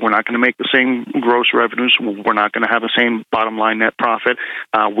obviously we're not going to make the same gross revenues. We're not going to have the same bottom line net profit.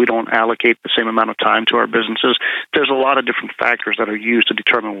 We don't allocate the same amount of time to our businesses. There's a lot of different factors that are used to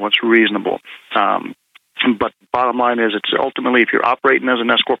determine what's reasonable. But bottom line is, it's ultimately, if you're operating as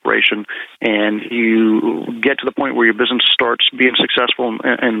an S corporation and you get to the point where your business starts being successful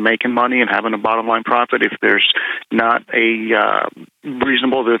and making money and having a bottom line profit, if there's not a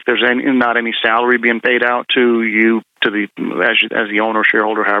reasonable, if there's not any salary being paid out to you, as the owner,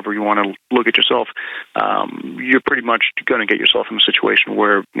 shareholder, however you want to look at yourself, you're pretty much going to get yourself in a situation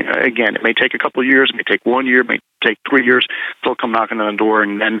where, again, it may take a couple of years, it may take 1 year, it may take 3 years. They'll come knocking on the door,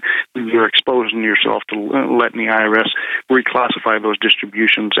 and then you're exposing yourself to letting the IRS reclassify those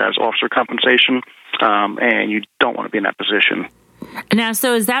distributions as officer compensation, and you don't want to be in that position. Now,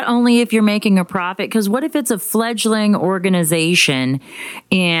 so is that only if you're making a profit? Because what if it's a fledgling organization,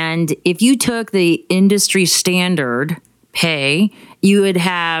 and if you took the industry standard pay, you would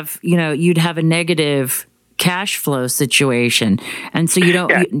have, you'd have a negative cash flow situation, and so you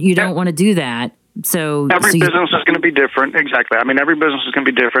don't want to do that. So every business is going to be different. Exactly. I mean, every business is going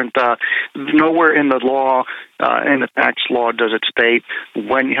to be different. Nowhere in the law, in the tax law, does it state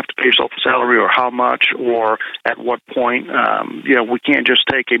when you have to pay yourself a salary or how much or at what point. We can't just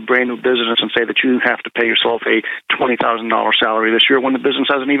take a brand new business and say that you have to pay yourself a $20,000 salary this year when the business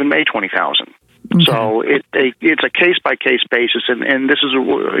hasn't even made $20,000. Okay. So it's a case-by-case basis, and this is,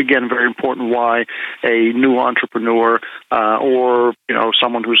 again, very important why a new entrepreneur or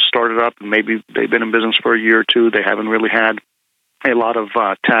someone who's started up and maybe they've been in business for a year or two, they haven't really had a lot of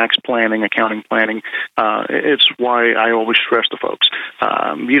tax planning, accounting planning. It's why I always stress to folks,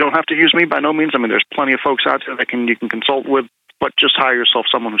 you don't have to use me by no means. I mean, there's plenty of folks out there that you can consult with, but just hire yourself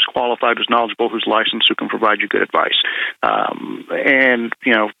someone who's qualified, who's knowledgeable, who's licensed, who can provide you good advice. And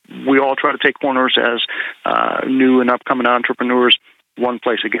we all try to take corners as new and upcoming entrepreneurs. One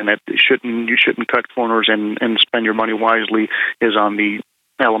place, again, that you shouldn't cut corners and spend your money wisely is on the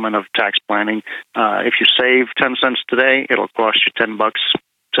element of tax planning. If you save 10 cents today, it'll cost you $10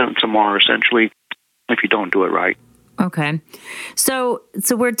 tomorrow, essentially, if you don't do it right. Okay. So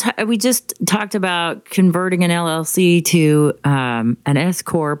we just talked about converting an LLC to an S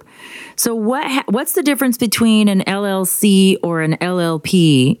corp. So what's the difference between an LLC or an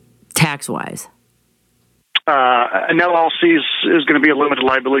LLP tax wise? An LLC is going to be a limited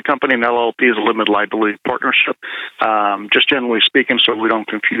liability company. An LLP is a limited liability partnership. Just generally speaking, so we don't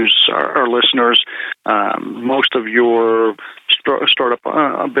confuse our listeners, most of your startup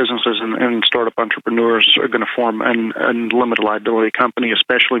businesses and startup entrepreneurs are going to form a limited liability company,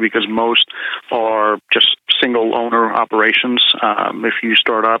 especially because most are just single owner operations. If you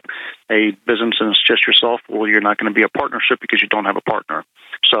start up a business and it's just yourself, well, you're not going to be a partnership because you don't have a partner.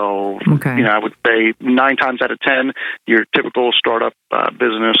 So, I would say 9 times out of 10, your typical startup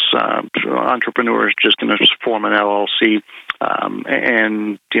business entrepreneur is just going to form an LLC.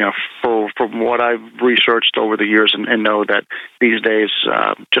 And from what I've researched over the years and know that these days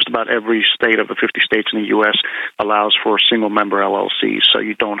just about every state of the 50 states in the U.S. allows for single-member LLCs, so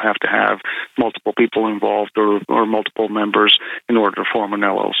you don't have to have multiple people involved or multiple members in order to form an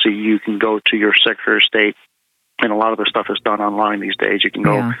LLC. You can go to your Secretary of State, and a lot of the stuff is done online these days. You can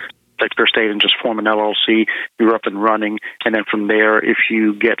go Secretary of State and just form an LLC. You're up and running, and then from there, if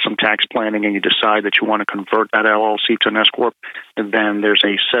you get some tax planning and you decide that you want to convert that LLC to an S corp, then there's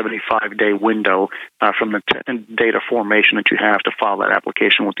a 75-day window from the date of formation that you have to file that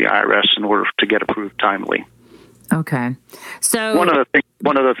application with the IRS in order to get approved timely. Okay, so one of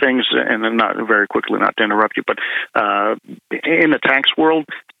the things, and then not very quickly, not to interrupt you, but in the tax world,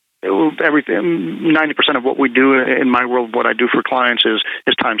 everything 90% of what we do in my world, what I do for clients is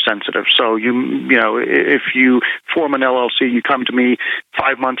time sensitive. So if you form an LLC, you come to me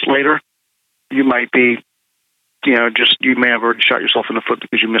 5 months later, you might be you may have already shot yourself in the foot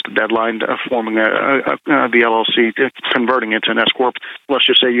because you missed a deadline of forming the LLC, converting it to an S corp. Let's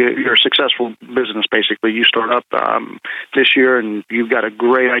just say you're a successful business. Basically, you start up this year and you've got a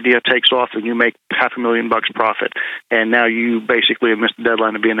great idea, takes off, and you make $500,000 profit. And now you basically have missed the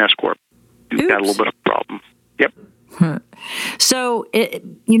deadline to be an S corp. You've got a little bit of a problem. Yep. So,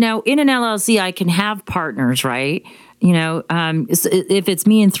 in an LLC, I can have partners, right? If it's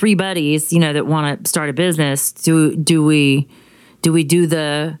me and 3 buddies, that want to start a business, do we do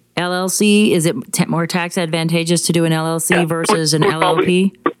the LLC? Is it more tax advantageous to do an LLC versus an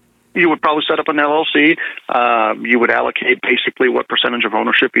LLP? You would probably set up an LLC. You would allocate basically what percentage of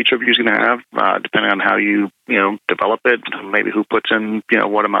ownership each of you is going to have, depending on how you develop it. Maybe who puts in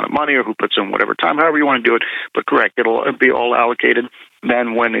what amount of money, or who puts in whatever time, however you want to do it. But correct, it'll be all allocated.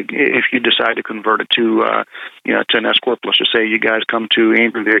 Then if you decide to convert it to an S corp, let's just say you guys come to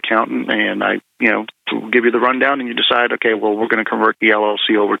Andrew the accountant, and I give you the rundown, and you decide, okay, well, we're going to convert the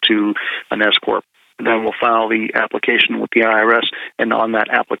LLC over to an S corp. Then we'll file the application with the IRS, and on that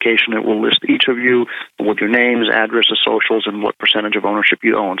application, it will list each of you with your names, addresses, socials, and what percentage of ownership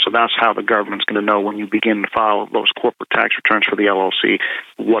you own. So that's how the government's going to know when you begin to file those corporate tax returns for the LLC,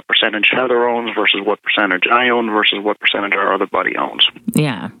 what percentage Heather owns versus what percentage I own versus what percentage our other buddy owns.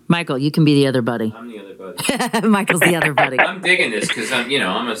 Yeah. Michael, you can be the other buddy. I'm the other buddy. Michael's the other buddy. I'm digging this because I'm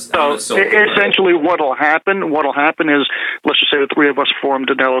a So soul. essentially what'll happen is, let's just say the 3 of us formed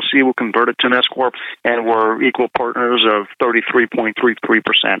an LLC, we'll convert it to an S corp, and we're equal partners of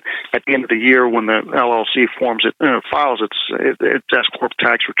 33.33%. At the end of the year, when the LLC files its S corp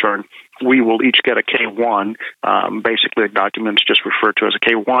tax return, we will each get a K-1. Basically, the document's just referred to as a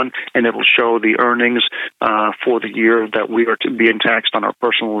K-1, and it will show the earnings for the year that we are being taxed on our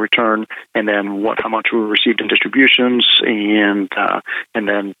personal return, and then how much we received in distributions, and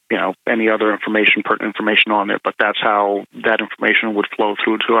then any other pertinent information on there. But that's how that information would flow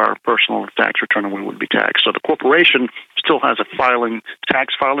through to our personal tax return, and we would be taxed. So the corporation still has a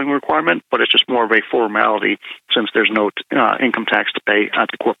tax filing requirement, but it's just more of a formality since there's no income tax to pay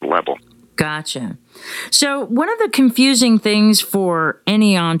at the corporate level. Gotcha. So one of the confusing things for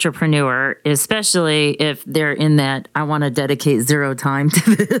any entrepreneur, especially if they're in that I want to dedicate 0 time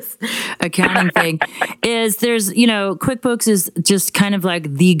to this accounting thing, is there's, QuickBooks is just kind of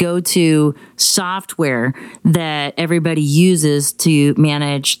like the go-to software that everybody uses to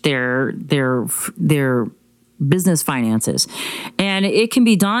manage their business finances. And it can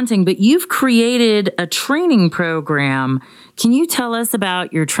be daunting, but you've created a training program. Can you tell us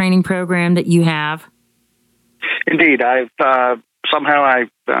about your training program that you have? Indeed. I got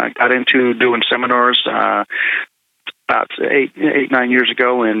into doing seminars about 9 years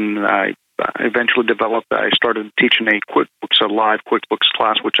ago, and I eventually I started teaching a live QuickBooks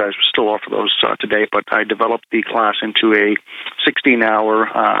class, which I still offer those today, but I developed the class into a 16-hour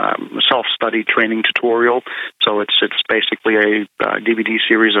self-study training tutorial So it's basically a DVD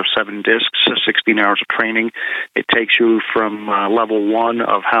series of 7 discs, 16 hours of training. It takes you from level 1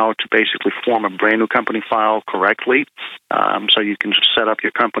 of how to basically form a brand new company file correctly, so you can set up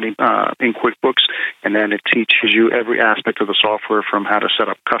your company in QuickBooks, and then it teaches you every aspect of the software, from how to set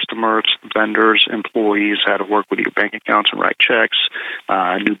up customers, vendors, employees, how to work with your bank accounts and write checks,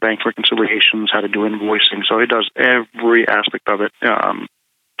 do bank reconciliations, how to do invoicing. So it does every aspect of it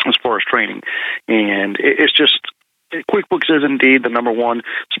as far as training. And it's just, QuickBooks is indeed the number one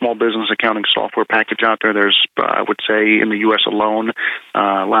small business accounting software package out there. There's, I would say, in the U.S. alone,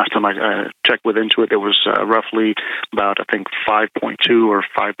 last time I checked with Intuit, there was roughly about, I think, 5.2 or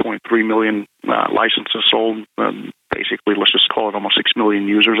 5.3 million licenses sold. Basically, let's just call it almost 6 million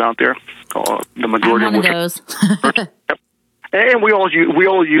users out there. The majority I'm one of those. Yep. And we all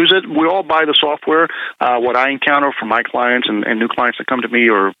use it. We all buy the software. What I encounter from my clients and new clients that come to me,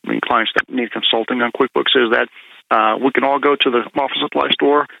 or clients that need consulting on QuickBooks, is that we can all go to the office supply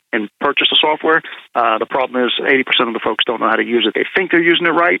store and purchase the software. The problem is 80% of the folks don't know how to use it. They think they're using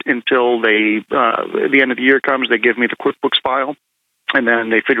it right until the end of the year comes. They give me the QuickBooks file, and then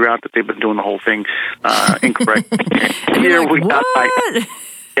they figure out that they've been doing the whole thing incorrect. You're like, what?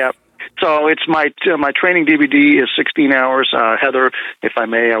 Yep. So it's my training DVD is 16 hours. Heather, if I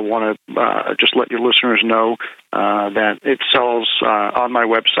may, I want to just let your listeners know that it sells on my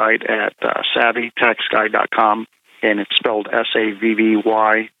website at savvytaxguide.com, and it's spelled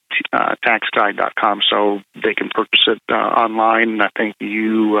SAVVY. taxguide.com, so they can purchase it online. And I think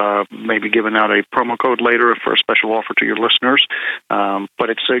you may be giving out a promo code later for a special offer to your listeners. But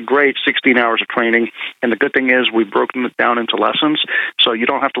it's a great 16 hours of training. And the good thing is we've broken it down into lessons, so you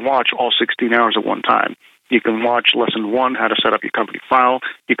don't have to watch all 16 hours at one time. You can watch lesson 1, how to set up your company file.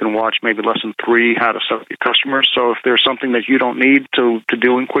 You can watch maybe lesson 3, how to set up your customers. So if there's something that you don't need to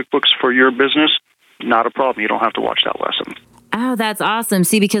do in QuickBooks for your business, not a problem. You don't have to watch that lesson. Oh, that's awesome.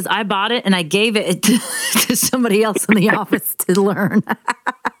 See, because I bought it and I gave it to somebody else in the office to learn.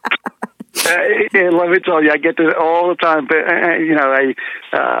 Let me tell you, I get this all the time. But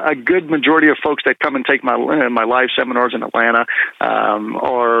a good majority of folks that come and take my live seminars in Atlanta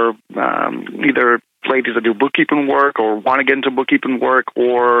are either ladies that do bookkeeping work or want to get into bookkeeping work,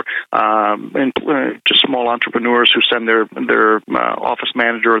 or just small entrepreneurs who send their office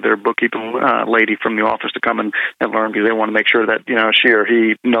manager or their bookkeeping lady from the office to come and learn, because they want to make sure that she or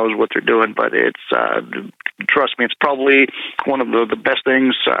he knows what they're doing. But it's trust me, it's probably one of the best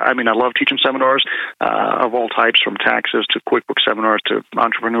things. I mean, I love teaching seminars of all types, from taxes to QuickBooks seminars to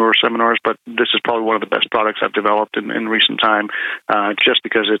entrepreneur seminars, but this is probably one of the best products I've developed in recent time, just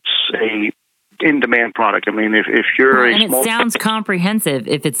because it's a in-demand product. I mean, if you're and it sounds comprehensive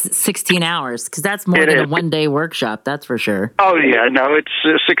if it's 16 hours, because that's more than a one-day workshop, that's for sure. Oh, yeah. No, it's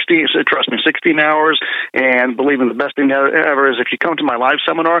 16, trust me, 16 hours. And believe me, the best thing ever is if you come to my live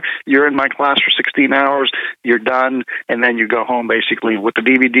seminar, you're in my class for 16 hours, you're done, and then you go home basically with the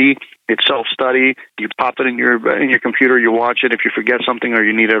DVD. It's self-study. You pop it in your computer, you watch it. If you forget something or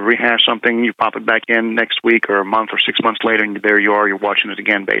you need to rehash something, you pop it back in next week or a month or 6 months later, and there you are, you're watching it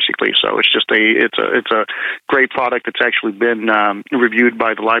again, basically. So it's just it's a great product. It's actually been reviewed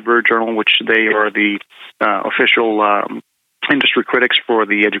by the Library Journal, which they are the official industry critics for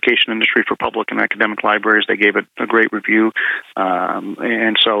the education industry for public and academic libraries. They gave it a great review,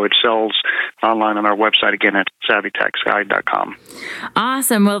 and so it sells online on our website, again, at savvytaxguide.com.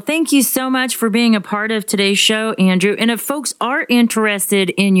 Awesome. Well, thank you so much for being a part of today's show, Andrew. And if folks are interested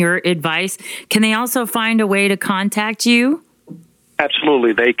in your advice, can they also find a way to contact you?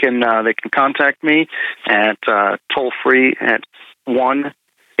 Absolutely. They can contact me at toll-free at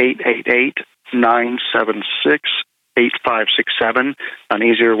 1-888-976-8567. An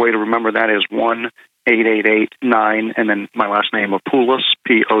easier way to remember that is 1-888-9, and then my last name of Poulos,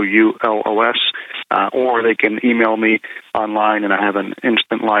 Poulos, or they can email me online, and I have an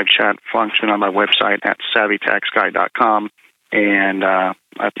instant live chat function on my website at savvytaxguide.com. And I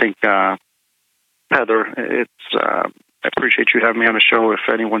think, Heather, I appreciate you having me on the show. If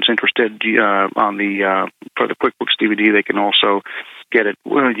anyone's interested for the QuickBooks DVD, they can also get it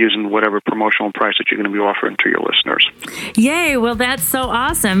using whatever promotional price that you're going to be offering to your listeners. Yay. Well, that's so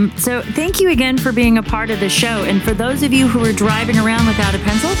awesome. So thank you again for being a part of the show. And for those of you who are driving around without a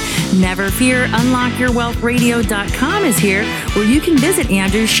pencil, never fear. UnlockYourWealthRadio.com is here, where you can visit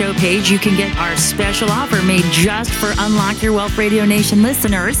Andrew's show page. You can get our special offer made just for Unlock Your Wealth Radio Nation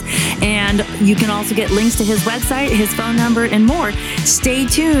listeners. And you can also get links to his website, his phone number, and more. Stay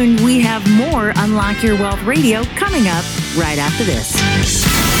tuned. We have more Unlock Your Wealth Radio coming up right after this.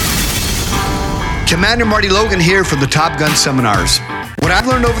 Commander Marty Logan here from the Top Gun Seminars. What I've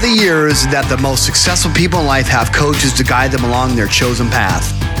learned over the years is that the most successful people in life have coaches to guide them along their chosen path.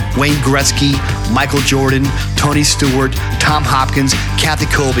 Wayne Gretzky, Michael Jordan, Tony Stewart, Tom Hopkins, Kathy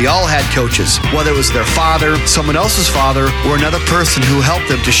Colby all had coaches, whether it was their father, someone else's father, or another person who helped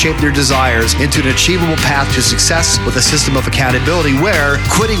them to shape their desires into an achievable path to success with a system of accountability where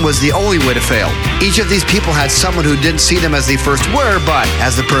quitting was the only way to fail. Each of these people had someone who didn't see them as they first were, but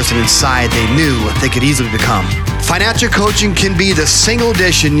as the person inside they knew they could easily become. Financial coaching can be the single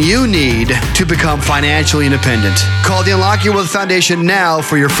addition you need to become financially independent. Call the Unlock Your Wealth Foundation now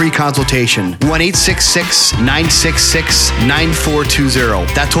for your free consultation.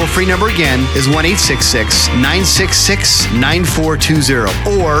 1-866-966-9420. That toll-free number again is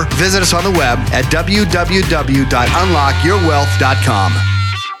 1-866-966-9420. Or visit us on the web at www.unlockyourwealth.com.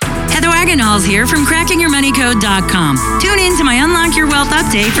 Heather Wagenhals here from crackingyourmoneycode.com. Tune in to my Unlock Your Wealth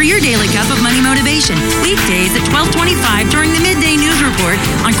update for your daily cup of money motivation. Weekdays at 12:25 during the Midday News Report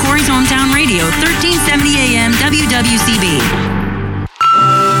on Corey's Hometown Radio, 1370 AM WWCB.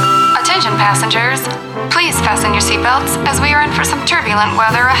 Attention passengers, please fasten your seatbelts as we are in for some turbulent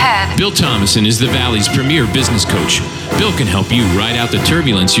weather ahead. Bill Thomason is the Valley's premier business coach. Bill can help you ride out the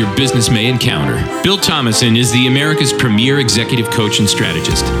turbulence your business may encounter. Bill Thomason is the America's premier executive coach and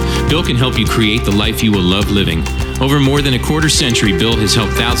strategist. Bill can help you create the life you will love living. Over more than a quarter century, Bill has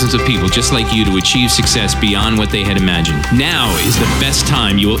helped thousands of people just like you to achieve success beyond what they had imagined. Now is the best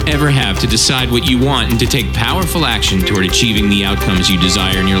time you will ever have to decide what you want and to take powerful action toward achieving the outcomes you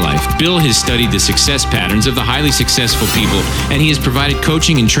desire in your life. Bill has studied the success patterns of the highly successful people, and he has provided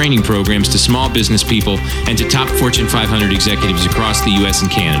coaching and training programs to small business people and to top Fortune 500 executives across the U.S.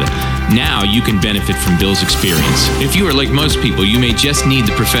 and Canada. Now you can benefit from Bill's experience. If you are like most people, you may just need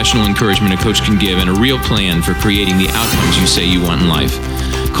the professional encouragement a coach can give and a real plan for creating the outcomes you say you want in life.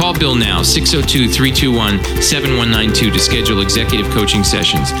 Call Bill now, 602-321-7192 to schedule executive coaching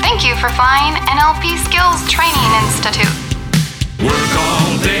sessions. Thank you for flying NLP Skills Training Institute. Work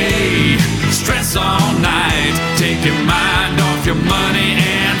all day, stress all night. Take your mind off your money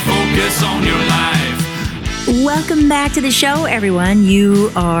and focus on your life. Welcome back to the show, everyone.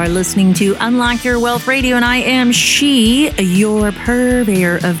 You are listening to Unlock Your Wealth Radio, and I am your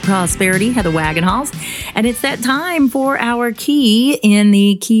purveyor of prosperity, Heather Wagenhals. And it's that time for our key in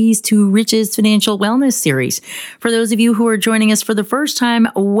the Keys to Riches Financial Wellness series. For those of you who are joining us for the first time,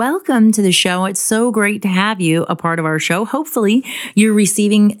 welcome to the show. It's so great to have you a part of our show. Hopefully, you're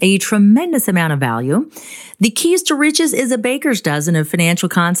receiving a tremendous amount of value. The Keys to Riches is a baker's dozen of financial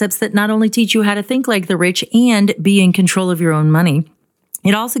concepts that not only teach you how to think like the rich and be in control of your own money,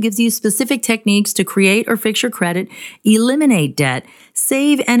 it also gives you specific techniques to create or fix your credit, eliminate debt,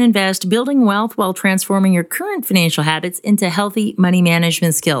 save and invest, building wealth while transforming your current financial habits into healthy money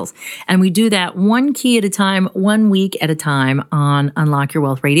management skills. And we do that one key at a time, 1 week at a time on Unlock Your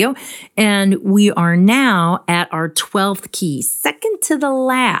Wealth Radio. And we are now at our 12th key, second to the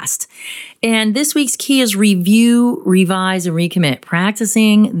last. And this week's key is review, revise, and recommit,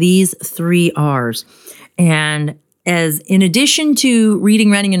 practicing these 3 R's. And as in addition to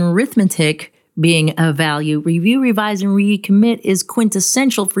reading, writing, and arithmetic being of value, review, revise, and recommit is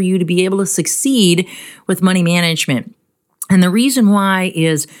quintessential for you to be able to succeed with money management. And the reason why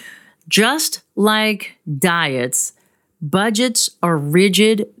is just like diets, budgets are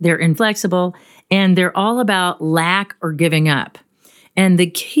rigid, they're inflexible, and they're all about lack or giving up. And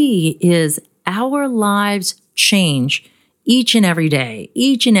the key is our lives change each and every day,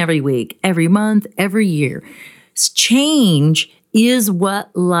 each and every week, every month, every year. Change is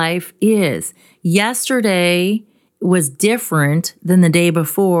what life is. Yesterday was different than the day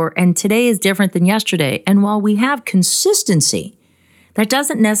before, and today is different than yesterday. And while we have consistency, that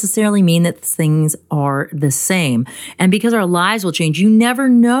doesn't necessarily mean that things are the same. And because our lives will change, you never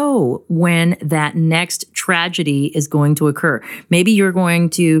know when that next tragedy is going to occur. Maybe you're going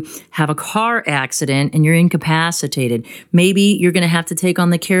to have a car accident and you're incapacitated. Maybe you're going to have to take on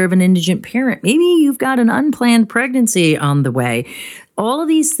the care of an indigent parent. Maybe you've got an unplanned pregnancy on the way. All of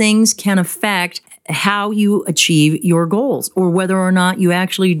these things can affect how you achieve your goals or whether or not you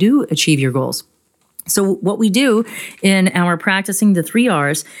actually do achieve your goals. So what we do in our practicing the 3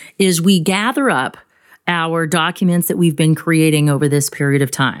 R's is we gather up our documents that we've been creating over this period of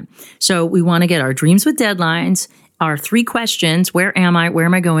time. So we want to get our dreams with deadlines, our 3 questions, where am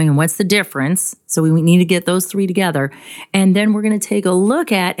I going, and what's the difference? So we need to get those 3 together. And then we're going to take a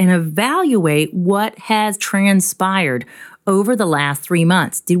look at and evaluate what has transpired over the last 3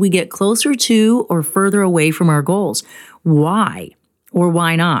 months. Did we get closer to or further away from our goals? Why or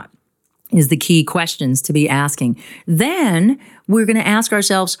why not? is the key questions to be asking. Then we're going to ask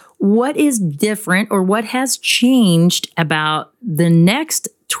ourselves, what is different or what has changed about the next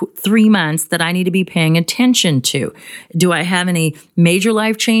 3 months that I need to be paying attention to? Do I have any major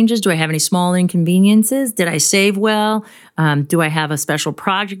life changes? Do I have any small inconveniences? Did I save well? Do I have a special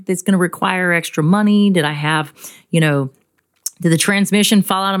project that's going to require extra money? Did I have, did the transmission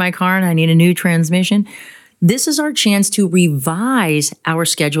fall out of my car and I need a new transmission? This is our chance to revise our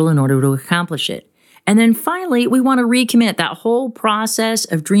schedule in order to accomplish it. And then finally, we want to recommit. That whole process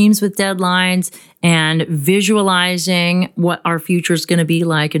of dreams with deadlines and visualizing what our future is going to be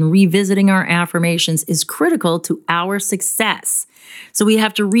like and revisiting our affirmations is critical to our success. So we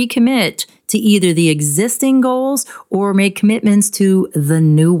have to recommit to either the existing goals or make commitments to the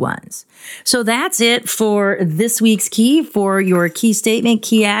new ones. So that's it for this week's key. For your key statement,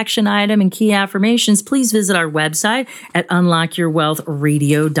 key action item, and key affirmations, please visit our website at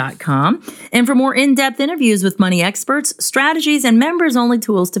unlockyourwealthradio.com. And for more in-depth interviews with money experts, strategies, and members-only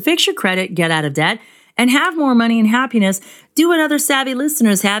tools to fix your credit, get out of debt, and have more money and happiness, do what other savvy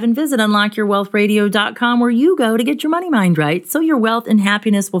listeners have and visit unlockyourwealthradio.com, where you go to get your money mind right so your wealth and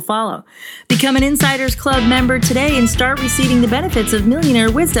happiness will follow. Become an Insiders Club member today and start receiving the benefits of millionaire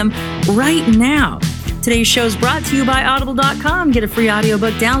wisdom right now. Today's show is brought to you by audible.com. Get a free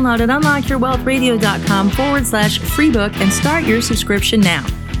audiobook download at unlockyourwealthradio.com/free book and start your subscription now.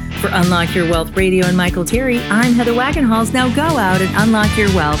 For Unlock Your Wealth Radio and Michael Terry, I'm Heather Wagenhals. Now go out and unlock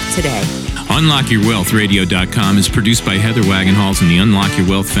your wealth today. UnlockYourWealthRadio.com is produced by Heather Wagenhals and the Unlock Your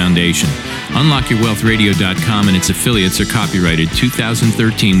Wealth Foundation. UnlockYourWealthRadio.com and its affiliates are copyrighted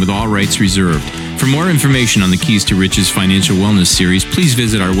 2013 with all rights reserved. For more information on the Keys to Riches Financial Wellness Series, please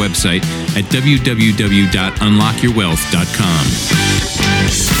visit our website at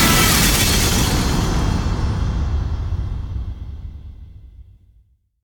www.unlockyourwealth.com.